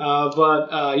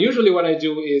 But usually what I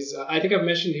do is, I think I've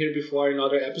mentioned here before in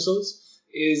other episodes,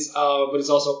 but it's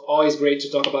also always great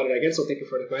to talk about it again, so thank you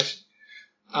for the question.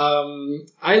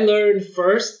 I learned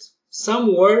first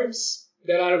some words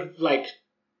that are like,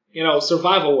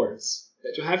 survival words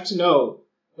that you have to know.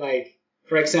 Like,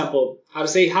 for example, how to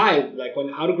say hi, like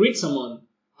how to greet someone,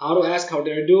 how to ask how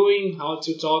they're doing, how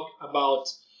to talk about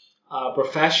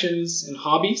professions and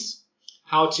hobbies,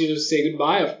 how to say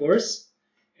goodbye, of course.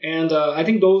 And I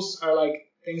think those are like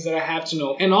things that I have to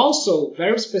know. And also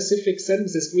very specific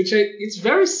sentences, it's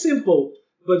very simple.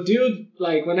 But dude,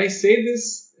 like when I say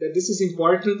this, that this is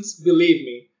important, believe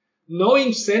me.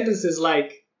 Knowing sentences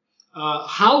like,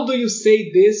 how do you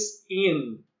say this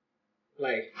in?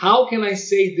 Like, how can I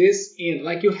say this in?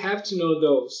 Like, you have to know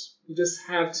those. You just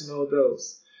have to know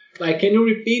those. Like, can you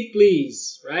repeat,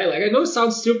 please? Right? Like, I know it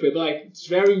sounds stupid, but like, it's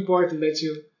very important that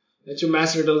you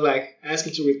master those. Like,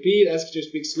 asking to repeat, asking to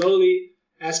speak slowly,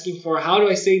 asking for how do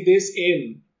I say this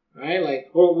in? Right? Like,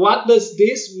 or what does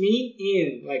this mean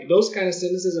in? Like, those kind of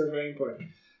sentences are very important.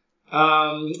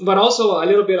 But also a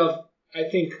little bit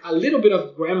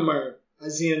of grammar,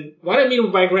 as in, what I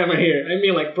mean by grammar here, I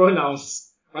mean like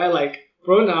pronouns, right? Like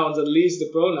pronouns, at least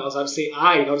the pronouns, how to say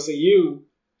I, how to say you,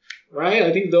 right?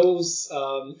 I think those,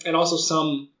 and also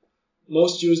some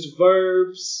most used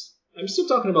verbs. I'm still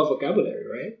talking about vocabulary,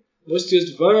 right? Most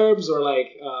used verbs, or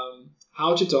like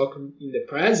how to talk in the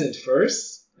present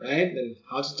first, right? Then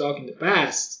how to talk in the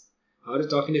past, how to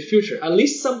talk in the future. At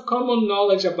least some common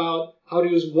knowledge about how to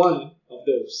use one of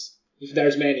those, if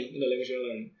there's many in the language you're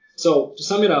learning. So to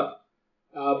sum it up,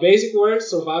 basic words,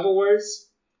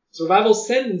 survival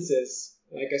sentences,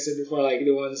 like I said before, like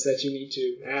the ones that you need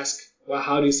to ask, well,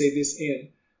 how do you say this in?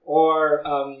 Or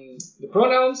the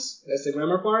pronouns, that's the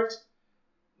grammar part.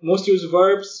 Most used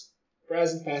verbs,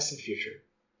 present, past, and future.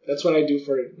 That's what I do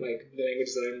for like the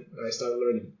language that I started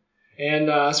learning. And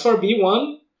as for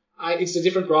B1, it's a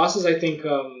different process. I think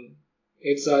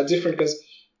it's different because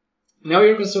now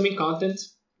you're consuming content.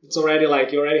 It's already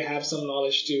like you already have some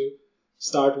knowledge to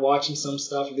start watching some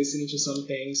stuff, listening to some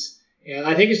things. And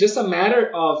I think it's just a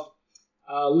matter of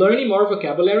learning more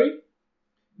vocabulary,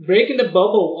 breaking the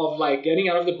bubble of like getting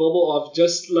out of the bubble of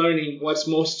just learning what's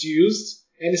most used,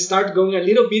 and start going a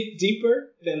little bit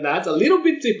deeper than that, a little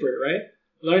bit deeper, right?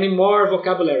 Learning more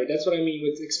vocabulary. That's what I mean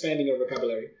with expanding your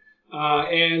vocabulary.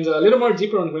 And a little more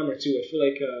deeper on grammar too. I feel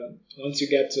like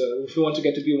if you want to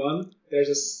get to B1, there's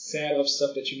a set of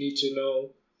stuff that you need to know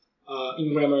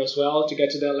in grammar as well to get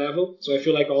to that level. So I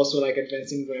feel like also like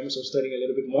advancing grammar, so studying a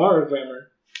little bit more grammar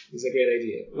is a great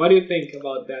idea. What do you think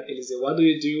about that, Elise? What do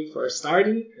you do for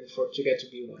starting and to get to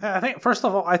B1? I think first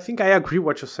of all, I think I agree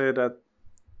what you say that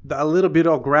a little bit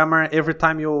of grammar every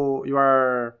time you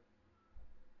are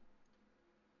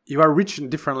reaching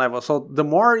different levels. So the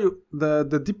more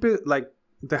the deeper, like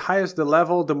the highest the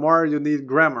level, the more you need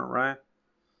grammar, right?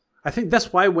 I think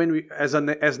that's why when we,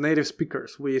 as native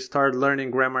speakers, we start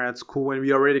learning grammar at school when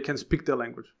we already can speak the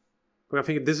language. But I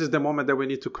think this is the moment that we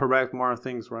need to correct more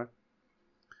things, right?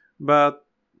 But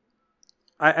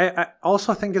I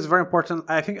also think it's very important.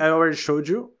 I think I already showed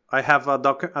you. I have a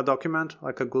document,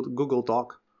 like a good Google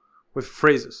Doc, with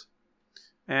phrases,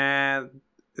 and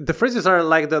the phrases are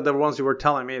like the ones you were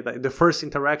telling me, like the first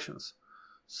interactions.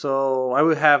 So I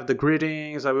will have the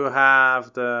greetings. I will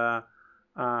have the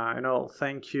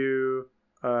thank you,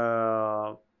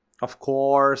 of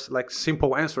course, like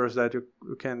simple answers that you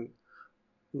can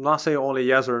not say only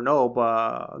yes or no,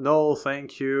 but no,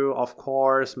 thank you, of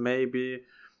course, maybe.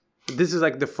 this is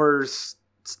like the first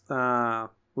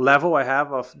level I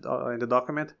have of in the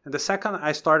document, and the second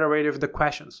I start already with the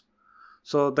questions.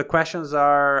 So the questions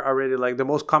are already like the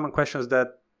most common questions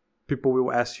that people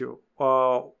will ask you.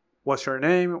 What's your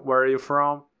name? Where are you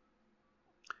from?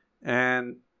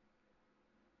 And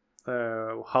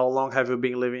how long have you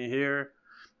been living here?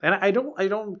 And I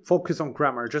don't focus on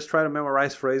grammar. Just try to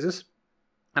memorize phrases,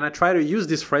 and I try to use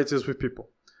these phrases with people.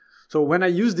 So when I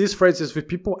use these phrases with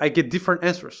people, I get different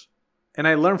answers, and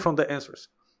I learn from the answers.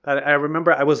 I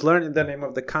remember I was learning the name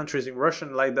of the countries in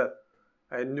Russian like that.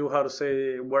 I knew how to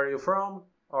say where are you from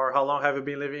or how long have you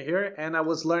been living here, and I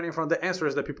was learning from the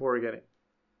answers that people were getting.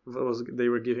 They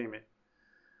were giving me.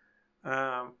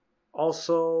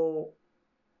 Also,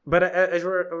 but as we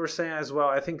were saying as well,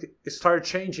 I think it started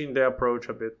changing the approach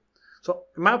a bit. So,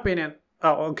 in my opinion,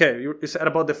 okay, you said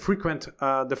about the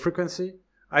frequency.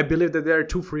 I believe that there are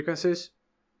two frequencies,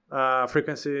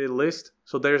 frequency list.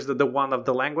 So there's the one of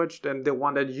the language, then the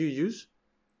one that you use.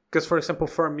 Because, for example,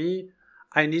 for me,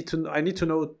 I need to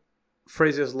know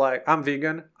phrases like I'm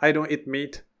vegan, I don't eat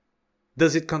meat,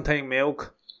 does it contain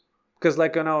milk? Because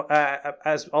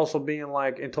as also being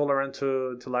like intolerant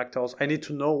to lactose, I need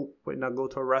to know when I go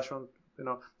to a restaurant.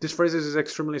 These phrases is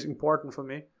extremely important for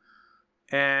me,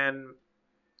 and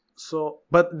so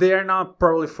but they are not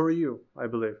probably for you, I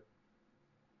believe.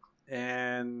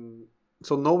 And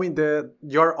so knowing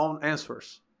your own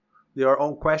answers, your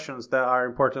own questions that are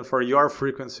important for your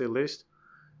frequency list,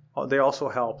 they also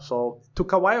help. So it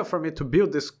took a while for me to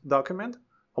build this document.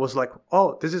 I was like,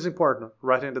 oh, this is important.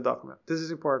 Write in the document. This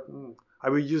is important. I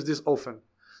will use this often.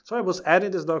 So I was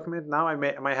adding this document. Now I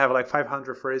might have like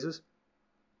 500 phrases.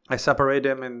 I separate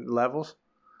them in levels.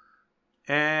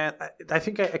 And I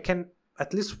think I can,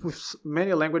 at least with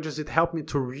many languages, it helped me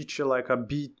to reach like a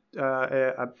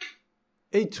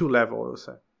A2 level, I would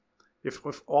say. If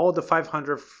with all the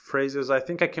 500 phrases, I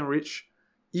think I can reach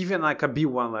even like a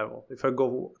B1 level if I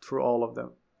go through all of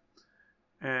them.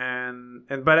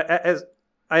 But as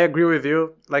I agree with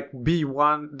you, like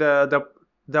B1, the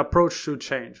approach should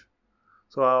change.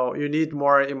 So you need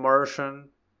more immersion,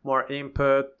 more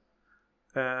input.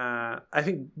 I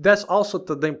think that's also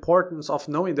the importance of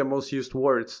knowing the most used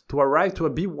words to arrive to a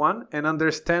B1 and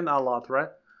understand a lot,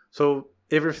 right? So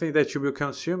everything that you will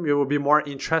consume, it will be more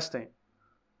interesting.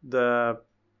 The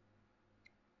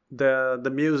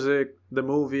music, the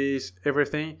movies,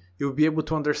 everything, you'll be able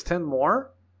to understand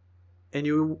more, and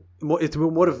it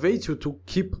will motivate you to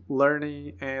keep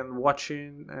learning and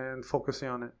watching and focusing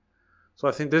on it. So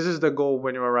I think this is the goal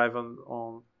when you arrive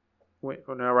when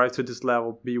you arrive to this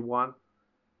level B1,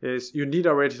 is you need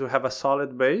already to have a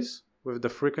solid base with the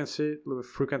frequency, with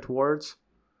frequent words,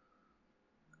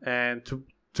 and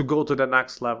to go to the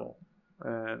next level.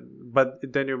 But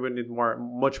then you will need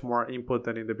much more input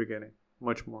than in the beginning,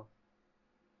 much more.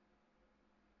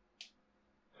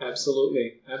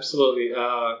 Absolutely.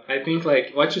 I think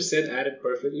like what you said added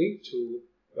perfectly to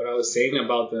what I was saying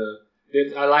about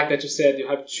I like that you said you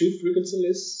have two frequency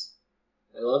lists.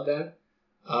 I love that.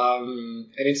 And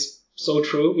it's so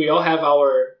true. We all have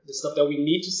the stuff that we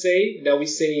need to say, that we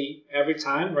say every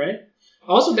time, right?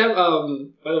 Also, that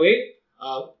by the way,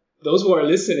 those who are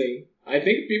listening, I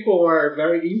think people are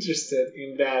very interested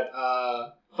in that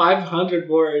 500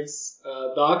 words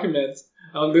document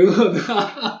on Google.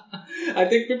 I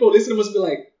think people listening must be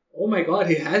like, oh my god,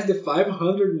 he has the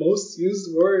 500 most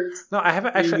used words. No, I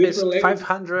haven't actually. It's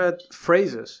 500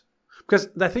 phrases. Because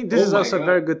I think this is also a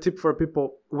very good tip for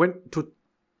people.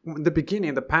 In the beginning,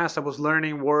 in the past, I was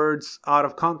learning words out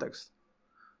of context.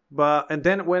 And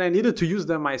then when I needed to use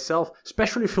them myself,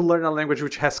 especially if you learn a language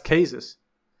which has cases,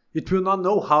 it will not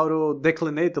know how to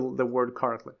declinate the word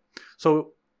correctly.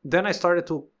 So then I started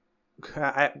to...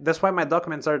 that's why my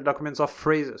documents are documents of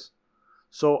phrases.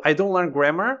 So I don't learn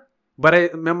grammar, but I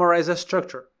memorize a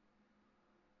structure.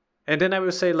 And then I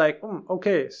will say like,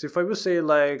 okay, so if I will say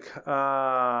like,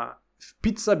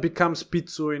 pizza becomes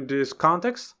pizza in this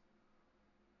context,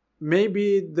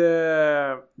 maybe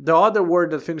the other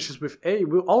word that finishes with A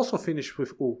will also finish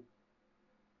with U.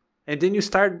 And then you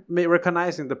start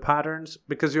recognizing the patterns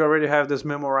because you already have this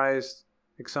memorized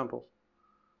examples.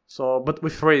 So, but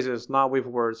with phrases, not with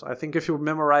words. I think if you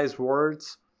memorize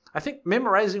words, I think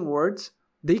memorizing words,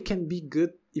 they can be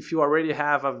good if you already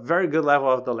have a very good level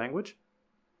of the language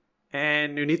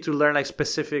and you need to learn like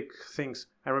specific things.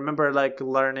 I remember like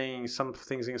learning some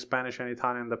things in Spanish and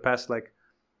Italian in the past, like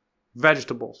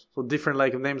vegetables. So different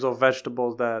like names of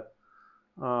vegetables that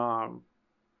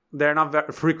they're not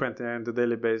very frequent in the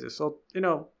daily basis. So,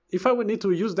 if I would need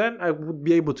to use them, I would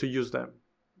be able to use them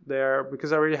there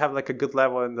because I already have like a good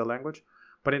level in the language.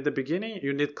 But in the beginning,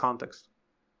 you need context.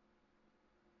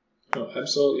 Oh,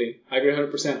 absolutely. I agree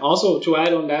 100%. Also, to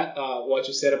add on that, what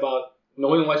you said about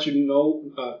knowing what you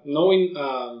know, knowing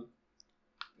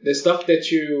the stuff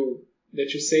that you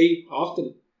say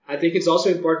often. I think it's also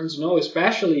important to know,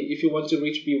 especially if you want to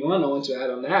reach B1. I want to add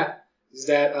on that is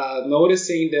that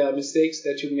noticing the mistakes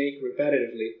that you make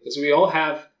repetitively, because we all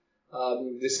have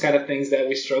this kind of things that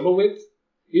we struggle with.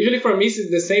 Usually, for me, it's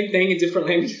the same thing in different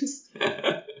languages.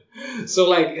 So,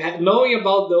 like knowing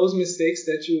about those mistakes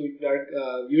that you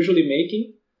are usually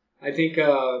making, I think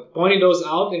pointing those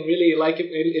out and really, like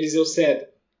Eliseo said,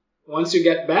 once you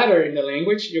get better in the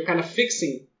language, you're kind of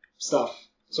fixing stuff.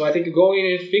 So I think going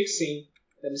in and fixing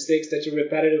the mistakes that you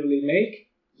repetitively make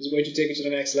is going to take you to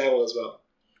the next level as well.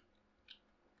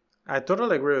 I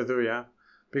totally agree with you, yeah.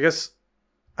 Because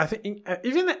I think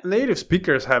even native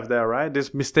speakers have that, right?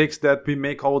 These mistakes that we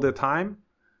make all the time.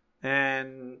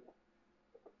 And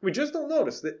we just don't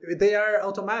notice. They are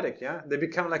automatic, yeah? They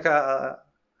become like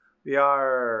we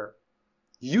are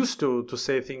used to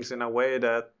say things in a way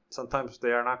that sometimes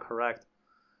they are not correct.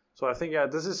 So I think, yeah,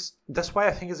 that's why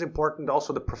I think it's important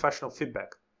also the professional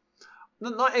feedback.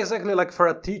 Not exactly like for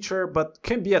a teacher, but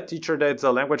can be a teacher that's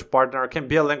a language partner, can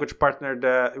be a language partner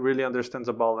that really understands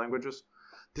about languages.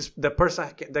 The person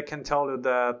that can tell you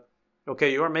that,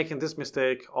 okay, you are making this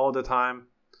mistake all the time,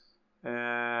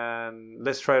 and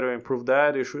let's try to improve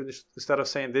that. You should, instead of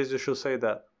saying this, you should say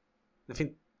that. I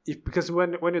think because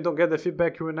when you don't get the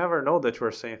feedback, you will never know that you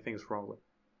are saying things wrongly,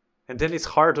 and then it's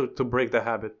hard to break the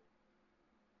habit.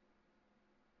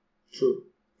 True,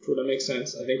 that makes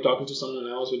sense. I think talking to someone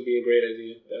else would be a great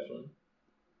idea, definitely.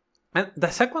 And the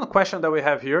second question that we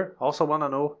have here, also want to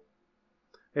know,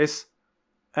 is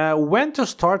when to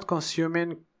start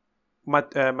consuming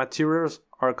materials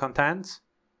or contents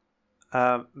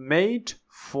made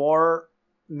for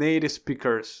native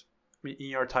speakers in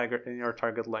your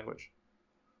target language.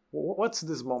 What's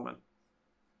this moment?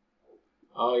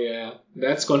 Oh yeah,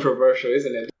 that's controversial,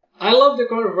 isn't it? I love the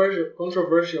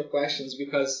controversial questions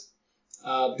because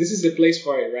this is the place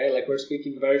for it, right? Like we're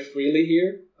speaking very freely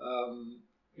here,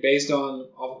 based on,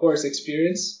 of course,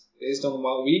 experience, based on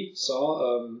what we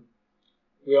saw.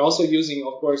 We're also using,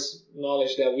 of course,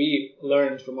 knowledge that we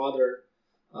learned from other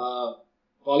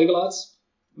polyglots.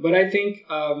 But I think,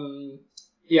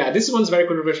 this one's very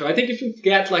controversial. I think if you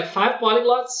get like 5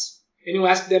 polyglots and you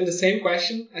ask them the same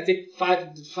question, I think five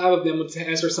of them would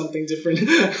answer something different.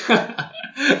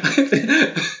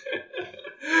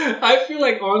 I feel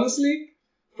like, honestly,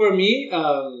 for me,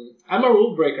 I'm a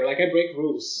rule breaker. Like, I break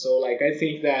rules. So, like, I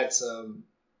think that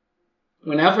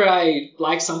whenever I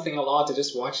like something a lot, I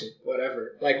just watch it,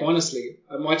 whatever. Like, honestly,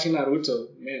 I'm watching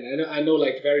Naruto. Man, I know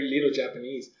like very little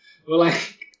Japanese. But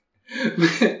like,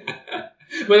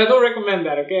 but I don't recommend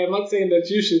that, okay? I'm not saying that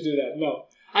you should do that, no.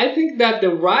 I think that the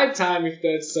right time, if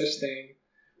there's such thing,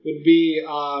 would be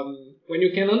when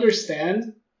you can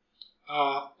understand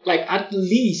like at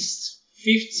least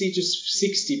 50 to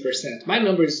 60%. My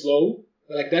number is low,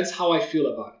 but like that's how I feel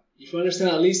about it. If you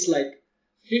understand at least like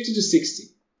 50 to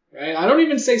 60, right? I don't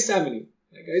even say 70.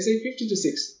 Like I say 50 to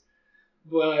 60.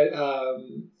 But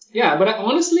but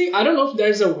honestly, I don't know if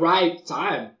there's a right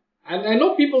time. I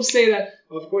know people say that,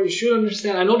 of course, you should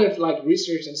understand. I know that like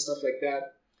research and stuff like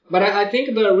that. But I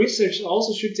think the research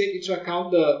also should take into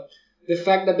account the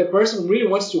fact that the person really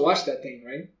wants to watch that thing,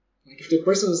 right? Like if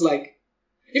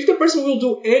the person will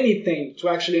do anything to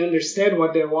actually understand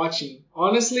what they're watching,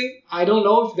 honestly, I don't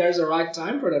know if there's a right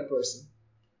time for that person.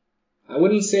 I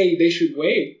wouldn't say they should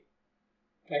wait,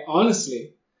 like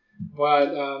honestly.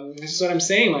 But this is what I'm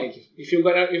saying. Like if you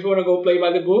want to go play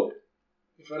by the book,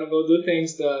 if you want to go do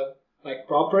things like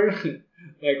proper,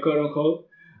 like quote unquote,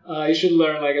 you should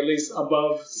learn like at least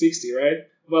above 60, right?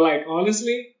 But like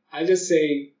honestly, I just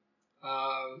say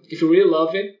if you really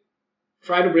love it,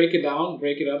 try to break it down,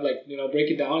 break it up, like break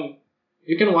it down.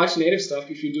 You can watch native stuff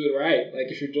if you do it right.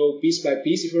 Like if you go piece by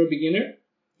piece, if you're a beginner,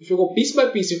 if you go piece by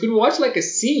piece, you could watch like a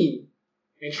scene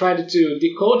and try to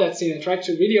decode that scene and try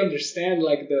to really understand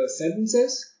like the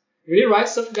sentences, really write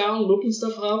stuff down, looking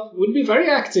stuff up, would be very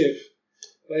active.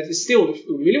 But still, if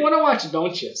you really want to watch it,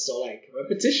 don't you? So like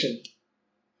repetition.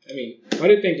 I mean, what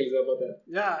do you think, Lisa, about that?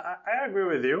 Yeah, I agree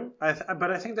with you.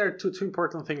 But I think there are two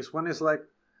important things. One is like,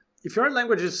 if your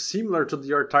language is similar to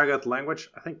your target language,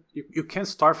 I think you can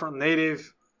start from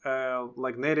native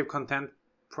content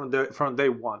from day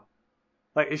one.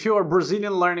 Like if you are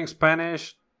Brazilian learning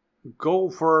Spanish, go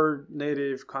for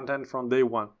native content from day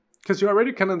one, because you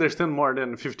already can understand more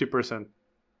than 50%.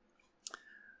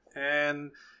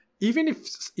 And even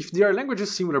if their language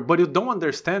is similar, but you don't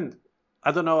understand,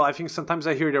 I don't know, I think sometimes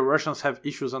I hear the Russians have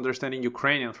issues understanding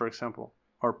Ukrainian, for example,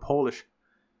 or Polish.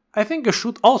 I think you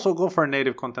should also go for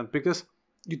native content because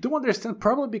you do understand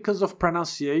probably because of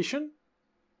pronunciation.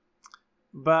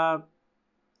 But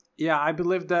yeah, I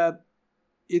believe that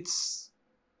it's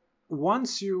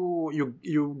once you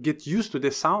get used to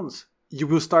the sounds, you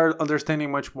will start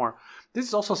understanding much more. This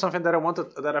is also something that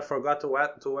I forgot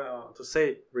to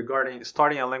say regarding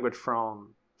starting a language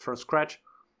from scratch.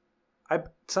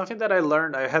 Something that I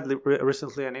learned. I had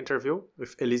recently an interview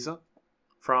with Elisa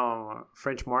from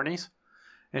French Mornings,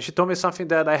 and she told me something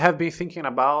that I have been thinking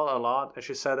about a lot. And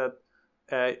she said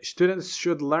that students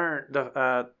should learn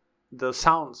the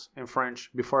sounds in French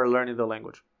before learning the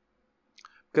language,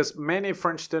 because many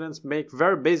French students make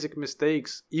very basic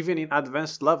mistakes even in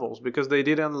advanced levels because they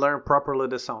didn't learn properly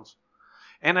the sounds.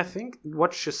 And I think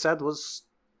what she said was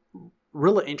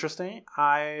really interesting.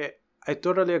 I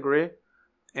totally agree.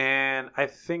 And I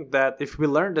think that if we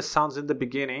learn the sounds in the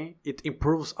beginning, it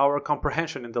improves our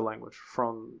comprehension in the language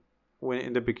from when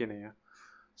in the beginning. Yeah?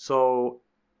 So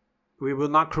we will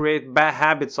not create bad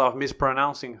habits of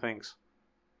mispronouncing things.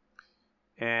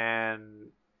 And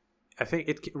I think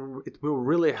it will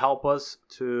really help us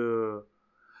to,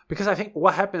 because I think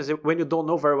what happens when you don't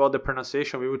know very well the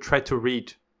pronunciation, we will try to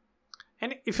read.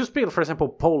 And if you speak, for example,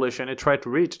 Polish and you try to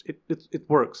read, it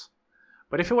works.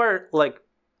 But if you are like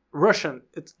Russian,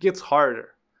 it gets harder.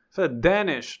 So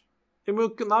Danish, it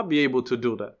will not be able to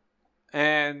do that.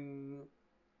 And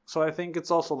so I think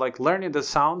it's also like learning the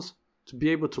sounds to be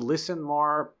able to listen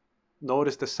more,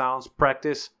 notice the sounds,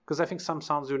 practice. Because I think some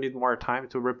sounds you need more time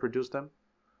to reproduce them,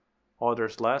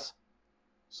 others less.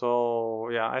 So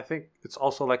yeah, I think it's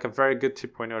also like a very good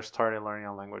tip when you're starting learning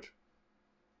a language.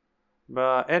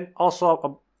 But and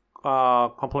also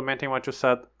complementing what you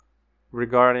said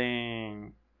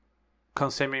regarding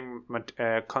consuming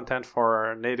content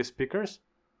for native speakers,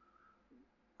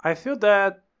 I feel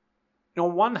that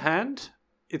on one hand,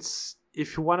 it's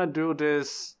if you want to do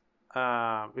this,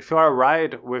 if you are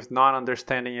right with not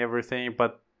understanding everything,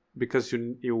 but because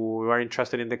you are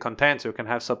interested in the content, so you can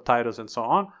have subtitles and so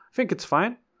on, I think it's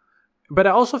fine. But I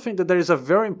also think that there is a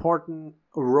very important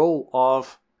role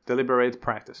of deliberate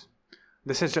practice.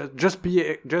 This is just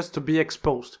to be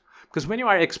exposed. Because when you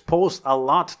are exposed a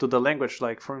lot to the language,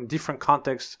 like from different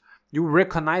contexts, you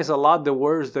recognize a lot the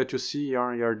words that you see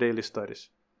on your daily studies.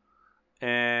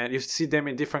 And you see them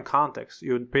in different contexts.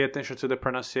 You pay attention to the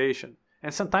pronunciation.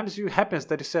 And sometimes it happens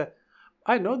that you say,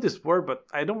 I know this word, but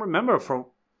I don't remember from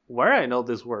where I know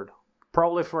this word.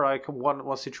 Probably for like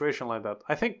one situation like that.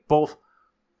 I think both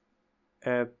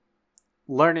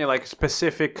learning like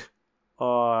specific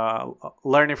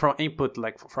learning from input,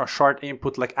 like for a short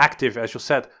input, like active, as you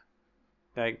said,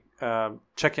 like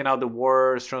checking out the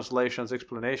words, translations,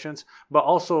 explanations, but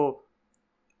also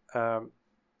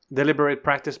deliberate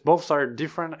practice. Both are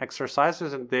different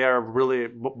exercises, and they are really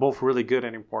both really good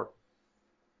and important.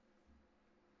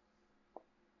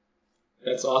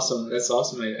 That's awesome. That's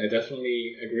awesome. I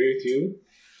definitely agree with you.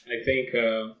 I think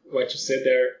what you said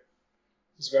there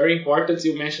is very important.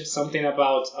 You mentioned something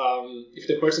about if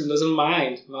the person doesn't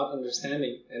mind not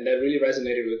understanding, and that really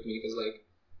resonated with me because like,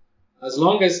 as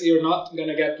long as you're not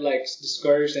gonna get like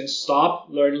discouraged and stop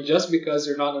learning just because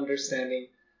you're not understanding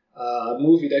a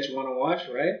movie that you want to watch,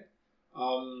 right?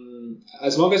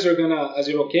 As long as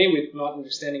you're okay with not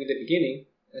understanding in the beginning,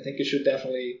 I think you should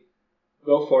definitely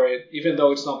go for it, even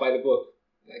though it's not by the book.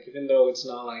 Like even though it's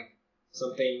not like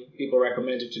something people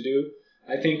recommend you to do.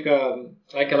 I think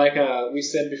like we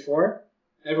said before,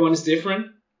 everyone is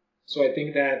different, so I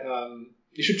think that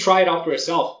you should try it out for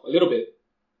yourself a little bit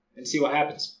and see what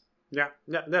happens. Yeah.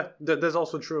 That's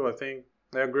also true. I think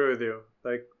I agree with you.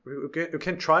 Like you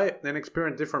can try it and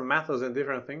experience different methods and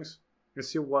different things. You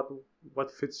see what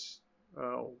fits,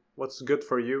 what's good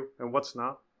for you and what's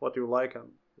not, what you like and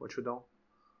what you don't.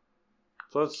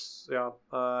 So it's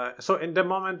so in the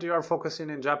moment you are focusing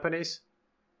in Japanese,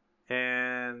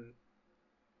 and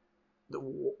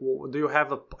do you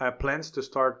have plans to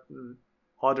start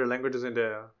other languages in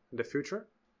the future?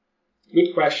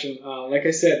 Good question. Like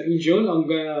I said, in June I'm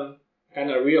gonna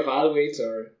kind of reevaluate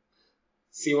or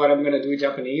see what I'm gonna do with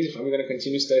Japanese, if I'm gonna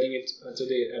continue studying it until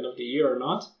the end of the year or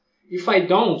not. If I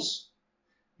don't,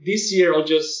 this year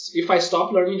if I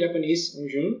stop learning Japanese in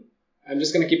June, I'm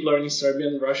just gonna keep learning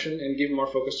Serbian, Russian, and give more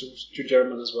focus to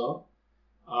German as well.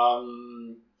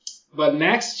 But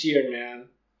next year, man,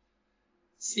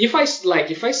 if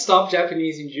I stop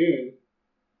Japanese in June,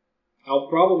 I'll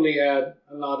probably add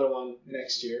another one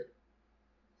next year.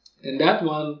 And that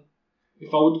one,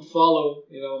 if I would follow,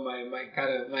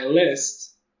 my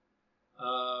list,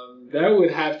 there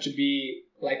would have to be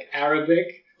like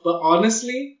Arabic. But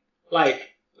honestly, like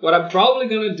what I'm probably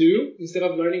gonna do instead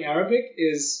of learning Arabic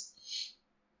is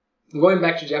going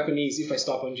back to Japanese if I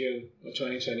stop on June of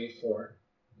 2024.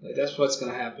 Like, that's what's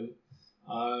gonna happen.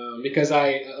 Because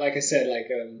like I said, like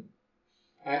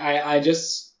I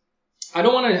just I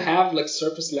don't want to have like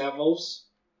surface levels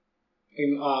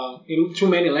in too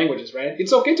many languages, right?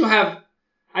 It's okay to have.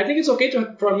 I think it's okay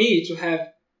for me to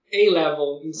have A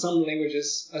level in some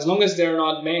languages as long as there are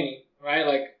not many, right?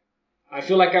 Like I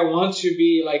feel like I want to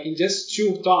be like in just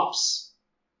two tops.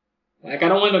 Like I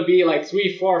don't want to be like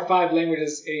 3, 4, 5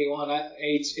 languages A1,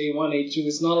 A1, A2.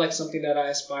 It's not like something that I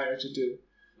aspire to do.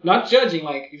 Not judging,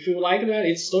 like if you like that,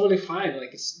 it's totally fine.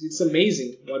 Like it's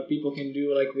amazing what people can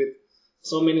do like with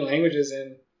so many languages.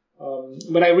 And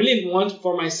but I really want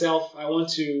for myself, I want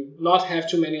to not have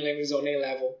too many languages on A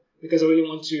level because I really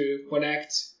want to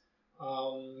connect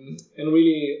and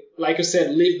really, like you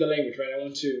said, live the language, right? I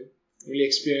want to really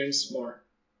experience more.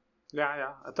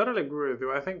 Yeah, I totally agree with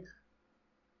you. I think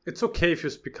it's okay if you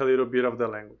speak a little bit of the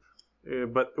language,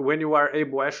 but when you are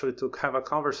able actually to have a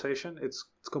conversation, it's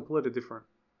completely different.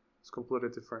 It's completely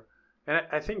different, and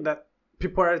I think that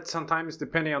people are sometimes,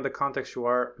 depending on the context you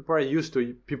are, people are used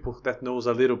to people that knows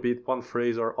a little bit one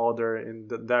phrase or other in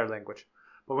their language.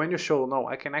 But when you show, no,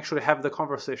 I can actually have the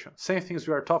conversation, same things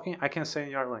you are talking, I can say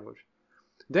in your language.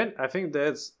 Then I think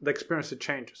that's the experience, it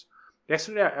changes.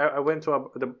 Yesterday I went to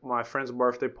my friend's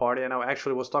birthday party, and I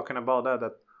actually was talking about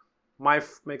that my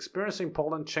experience in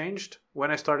Poland changed when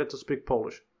I started to speak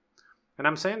Polish. And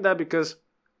I'm saying that because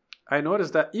I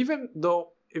noticed that even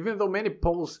though many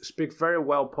Poles speak very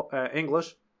well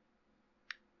English,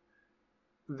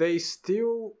 they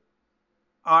still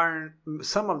aren't.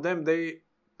 Some of them, they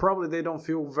don't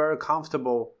feel very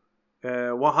comfortable,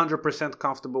 100%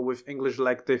 comfortable with English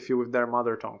like they feel with their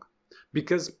mother tongue,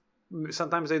 because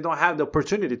sometimes they don't have the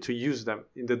opportunity to use them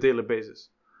in the daily basis.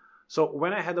 So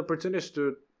when I had the opportunity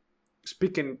to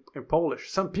speak in Polish,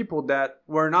 some people that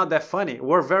were not that funny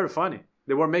were very funny.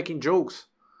 They were making jokes.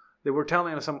 They were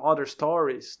telling us some other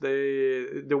stories.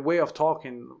 The way of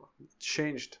talking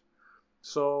changed.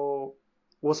 So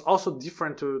it was also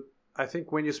different to, I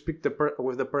think when you speak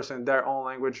with the person in their own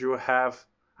language, you have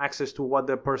access to what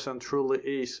the person truly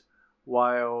is,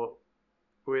 while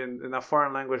in a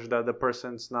foreign language that the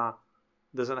person's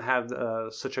doesn't have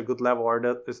such a good level, or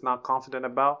that is not confident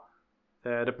about,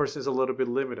 the person is a little bit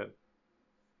limited.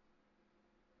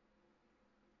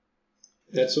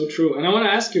 That's so true. And I want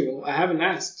to ask you, I haven't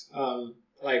asked,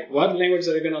 like, what language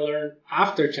are you going to learn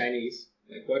after Chinese?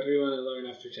 Like, what do you want to learn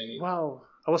after Chinese? Wow.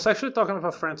 I was actually talking with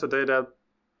a friend today that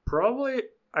probably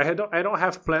I don't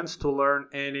have plans to learn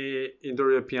any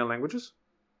Indo-European languages.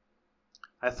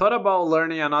 I thought about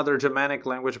learning another Germanic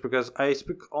language because I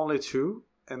speak only two,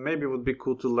 and maybe it would be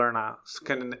cool to learn a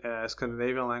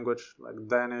Scandinavian language like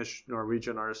Danish,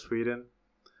 Norwegian, or Sweden.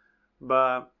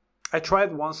 But I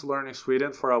tried once learning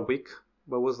Sweden for a week,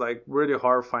 but it was like really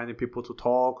hard finding people to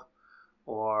talk,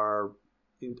 or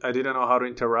I didn't know how to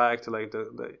interact, like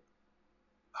the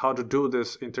how to do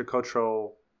this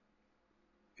intercultural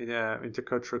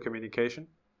communication.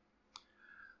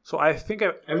 So I think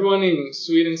everyone in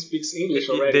Sweden speaks English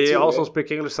already. They too, also right?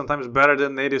 speak English sometimes better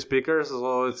than native speakers,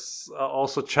 so it's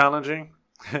also challenging.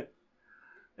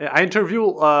 I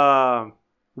interviewed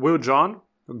Will John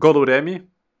Goluremi.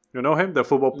 You know him, the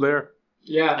football player?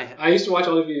 Yeah, I used to watch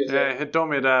all the videos. Yeah, he told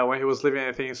me that when he was living,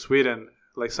 I think, in Sweden,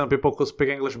 like some people could speak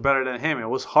English better than him. It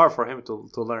was hard for him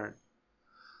to learn.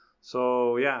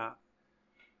 So yeah,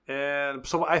 and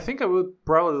so I think I would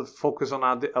probably focus on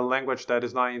a language that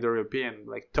is not Indo-European,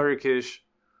 like Turkish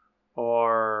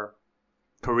or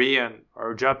Korean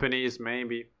or Japanese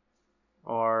maybe,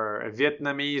 or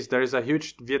Vietnamese. There is a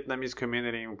huge Vietnamese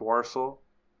community in Warsaw,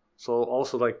 so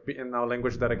also like in a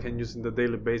language that I can use in the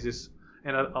daily basis.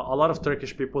 And a lot of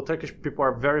Turkish people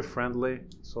are very friendly,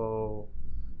 so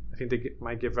I think they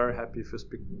might get very happy if you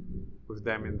speak with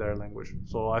them in their language.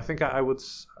 So I think I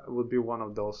would be one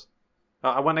of those.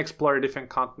 I want to explore different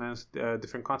continents,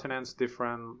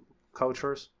 different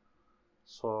cultures.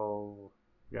 So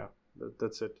yeah,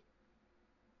 that's it.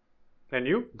 And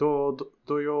you,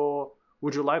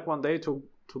 would you like one day to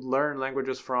learn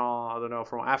languages from, I don't know,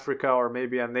 from Africa, or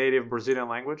maybe a native Brazilian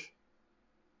language?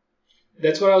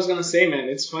 That's what I was gonna say, man.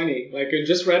 It's funny. Like, you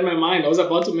just read my mind. I was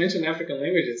about to mention African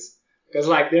languages because,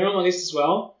 like, they're on my list as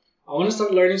well. I want to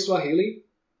start learning Swahili.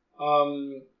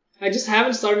 I just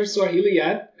haven't started Swahili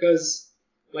yet because,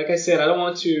 like I said, I don't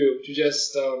want to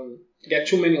just get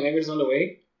too many languages on the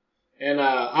way. And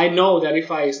I know that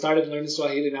if I started learning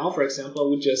Swahili now, for example, I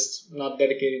would just not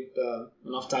dedicate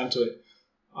enough time to it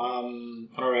on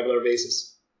a regular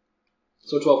basis.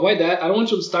 So to avoid that, I don't want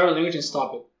to start a language and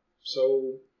stop it.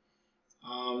 So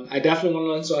I definitely want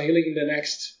to learn Swahili in the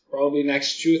next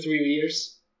 2 or 3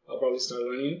 years. I'll probably start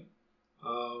learning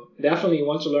it. Definitely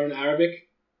want to learn Arabic.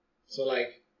 So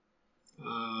like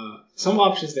some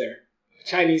options there.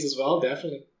 Chinese as well,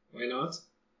 definitely. Why not?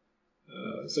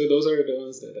 So those are the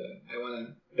ones that I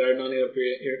wanna. That are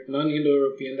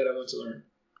non-Indo-European that I want to learn.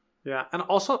 Yeah, and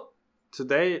also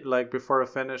today, like before I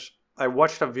finish, I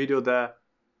watched a video that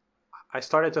I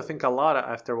started to think a lot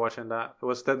after watching that. It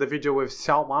was the video with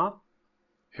Xiaoma.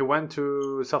 He went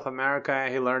to South America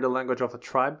and he learned the language of a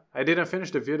tribe. I didn't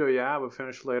finish the video yet, I will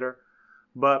finish later.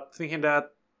 But thinking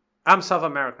that I'm South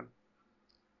American.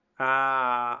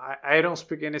 I don't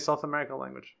speak any South American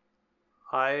language.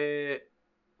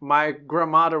 My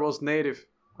grandmother was Native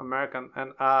American,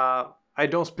 and I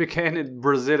don't speak any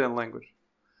Brazilian language.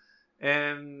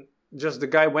 And just the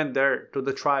guy went there to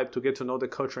the tribe to get to know the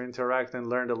culture, interact, and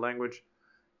learn the language.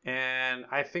 And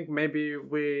I think maybe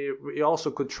we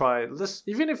also could try this,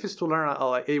 even if it's to learn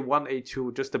like A1,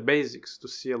 A2, just the basics to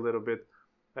see a little bit.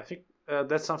 I think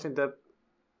that's something that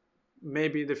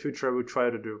maybe in the future I will try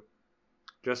to do,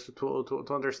 just to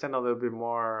understand a little bit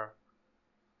more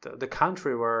the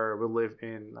country where we live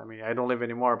in. I mean, I don't live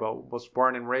anymore, but was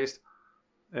born and raised.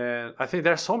 And I think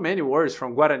there are so many words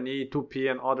from Guarani, Tupi,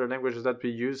 and other languages that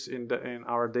we use in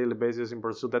our daily basis in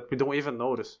Brazil that we don't even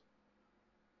notice.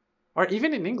 Or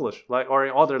even in English, like, or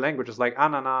in other languages like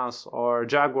ananas or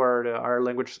jaguar, are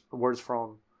language words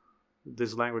from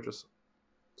these languages.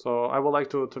 So I would like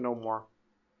to know more.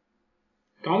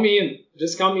 Call me in.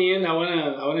 Just call me in. I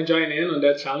wanna join in on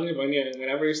that challenge.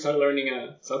 Whenever you start learning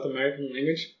a South American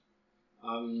language,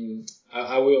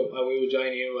 I will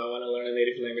join you. I wanna learn a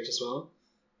native language as well.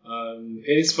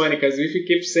 It's funny because if you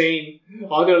keep saying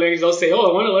other languages, I'll say, "Oh,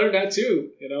 I want to learn that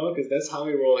too," because that's how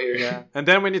we roll here. Yeah, and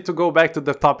then we need to go back to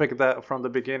the topic that from the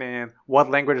beginning and what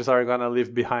languages are gonna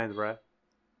leave behind, right?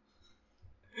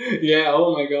 Yeah.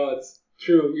 Oh my God.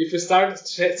 True. If you start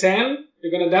at 10,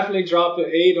 you're gonna definitely drop to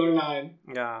 8 or 9.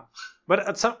 Yeah, but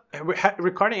at some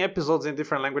recording episodes in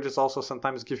different languages also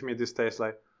sometimes give me this taste,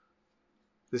 like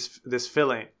this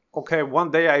feeling. Okay,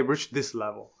 one day I reached this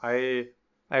level.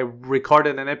 I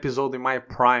recorded an episode in my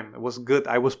prime. It was good.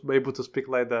 I was able to speak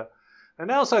like that, and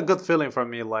that was a good feeling for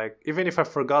me. Like even if I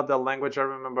forgot the language, I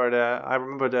remember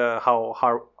the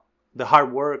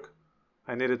hard work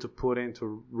I needed to put in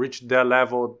to reach the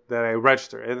level that I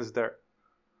registered, and it's there.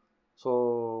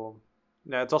 So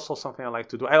yeah, it's also something I like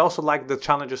to do. I also like the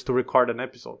challenges to record an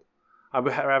episode. I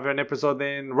will have an episode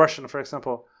in Russian, for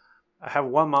example. I have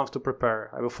 1 month to prepare.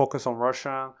 I will focus on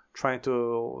Russian, trying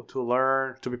to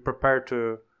learn, to be prepared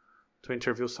to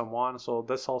interview someone. So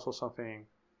that's also something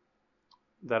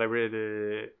that I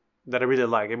really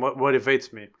like. It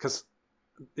motivates me because,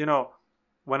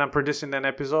 when I'm producing an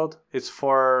episode,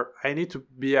 I need to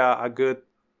be a good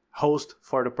host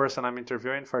for the person I'm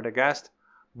interviewing, for the guest,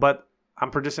 but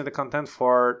I'm producing the content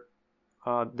for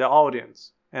the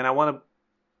audience, and I want to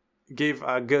give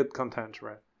a good content,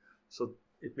 right? So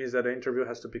it means that the interview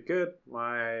has to be good.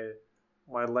 My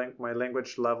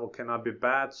language level cannot be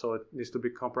bad, so it needs to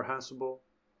be comprehensible.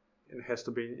 It has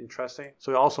to be interesting.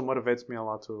 So it also motivates me a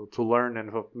lot to learn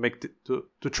and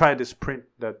to try this print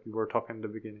that we were talking in the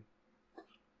beginning.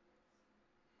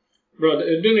 Bro,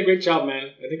 you're doing a great job, man.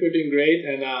 I think you're doing great,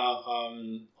 and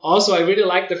also I really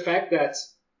like the fact that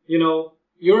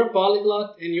you're a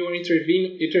polyglot and you're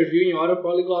interviewing other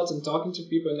polyglots and talking to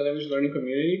people in the language learning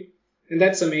community. And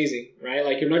that's amazing, right?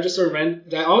 Like, you're not just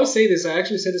I always say this, I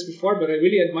actually said this before, but I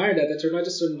really admire that you're not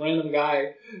just some random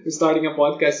guy who's starting a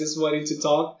podcast just wanting to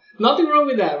talk. Nothing wrong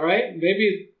with that, right?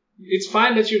 Maybe it's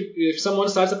fine that if someone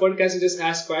starts a podcast, you just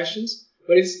ask questions,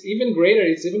 but it's even greater,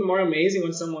 it's even more amazing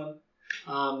when someone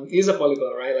is a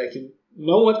polyglot, right? Like, you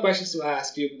know what questions to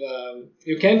ask.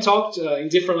 You can talk in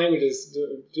different languages,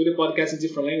 do the podcast in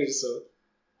different languages, so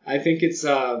I think it's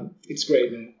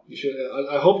great, man. You should.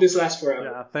 I hope this lasts forever.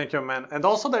 Yeah, thank you, man. And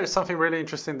also, there is something really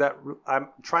interesting that I'm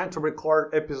trying to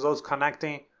record episodes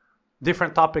connecting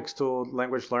different topics to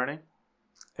language learning,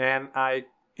 and I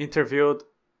interviewed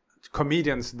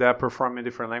comedians that perform in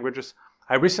different languages.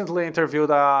 I recently interviewed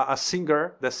a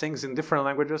singer that sings in different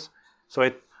languages. So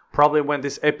it probably when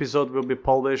this episode will be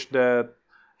published,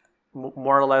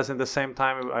 more or less in the same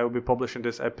time, I will be publishing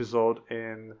this episode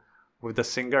with the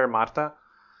singer Marta.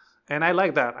 And I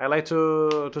like that. I like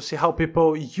to see how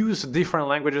people use different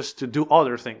languages to do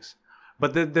other things.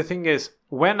 But the thing is,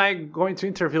 when I'm going to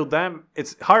interview them,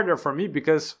 it's harder for me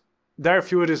because their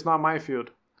field is not my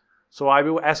field. So I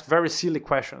will ask very silly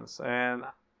questions. And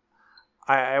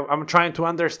I'm trying to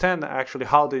understand actually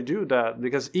how they do that.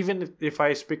 Because even if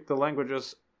I speak the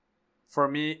languages, for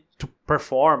me to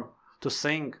perform, to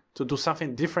sing, to do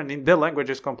something different in the language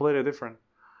is completely different.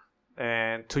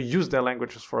 and to use their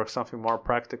languages for something more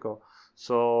practical.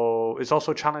 So it's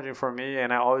also challenging for me,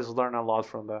 and I always learn a lot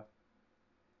from that.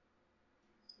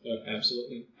 Yeah,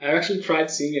 absolutely. I actually tried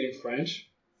singing in French.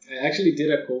 I actually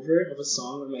did a cover of a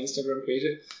song on my Instagram page,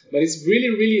 but it's really,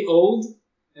 really old,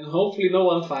 and hopefully no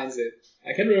one finds it.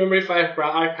 I can't remember if I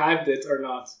archived it or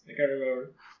not. I can't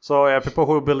remember. So yeah, people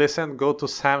who will be listening, go to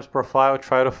Sam's profile,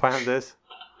 try to find this.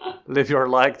 Leave your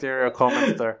like there, your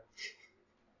comments there.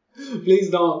 Please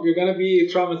don't. You're gonna be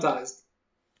traumatized.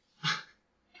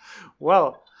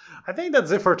 Well, I think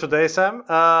that's it for today, Sam.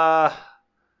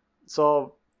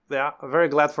 So yeah, I'm very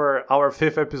glad for our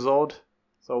 5th episode.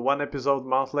 So 1 episode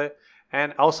monthly.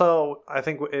 And also, I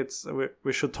think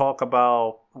we should talk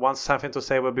about once Something to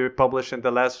Say will be published in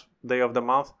the last day of the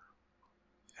month.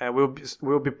 And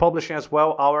we'll be publishing as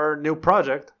well our new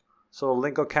project. So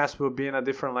Linkocast will be in a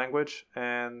different language,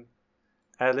 and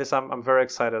at least I'm very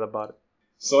excited about it.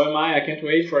 So am I. I can't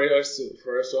wait for us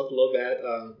to upload that.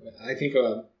 I think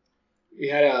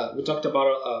we talked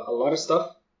about a lot of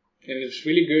stuff, and it's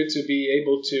really good to be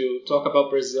able to talk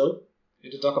about Brazil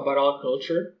and to talk about our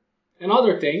culture and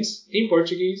other things in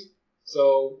Portuguese.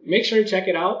 So make sure to check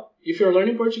it out if you're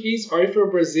learning Portuguese or if you're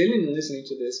Brazilian listening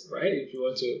to this, right? If you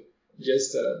want to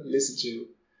just listen to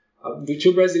the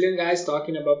 2 Brazilian guys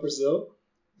talking about Brazil,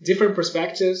 different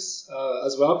perspectives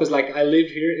as well, because like I live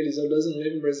here, Eliseu doesn't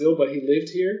live in Brazil, but he lived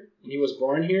here and he was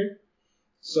born here.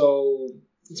 So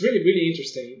it's really, really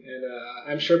interesting, and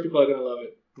I'm sure people are going to love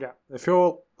it. Yeah, if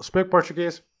you speak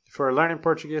Portuguese, if you're learning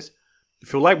Portuguese,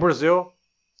 if you like Brazil,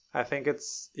 I think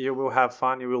you will have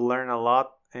fun, you will learn a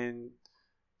lot, and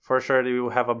for sure you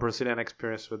will have a Brazilian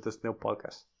experience with this new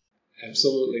podcast.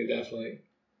 Absolutely, definitely.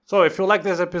 So if you like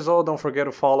this episode, don't forget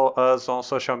to follow us on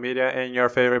social media and your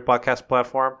favorite podcast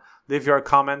platform. Leave your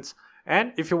comments.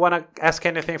 And if you want to ask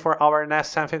anything for our next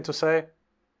Something to Say,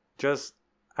 just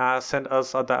send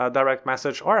us a direct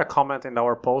message or a comment in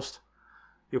our post.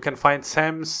 You can find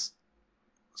Sam's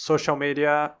social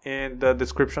media in the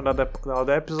description of the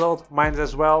episode, mine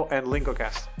as well, and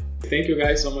Linkocast. Thank you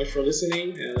guys so much for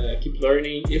listening, and keep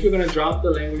learning. If you're going to drop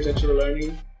the language that you're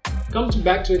learning, come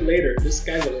back to it later. Just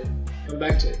schedule it. Come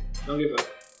back to it. Don't give up.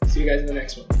 See you guys in the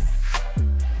next one.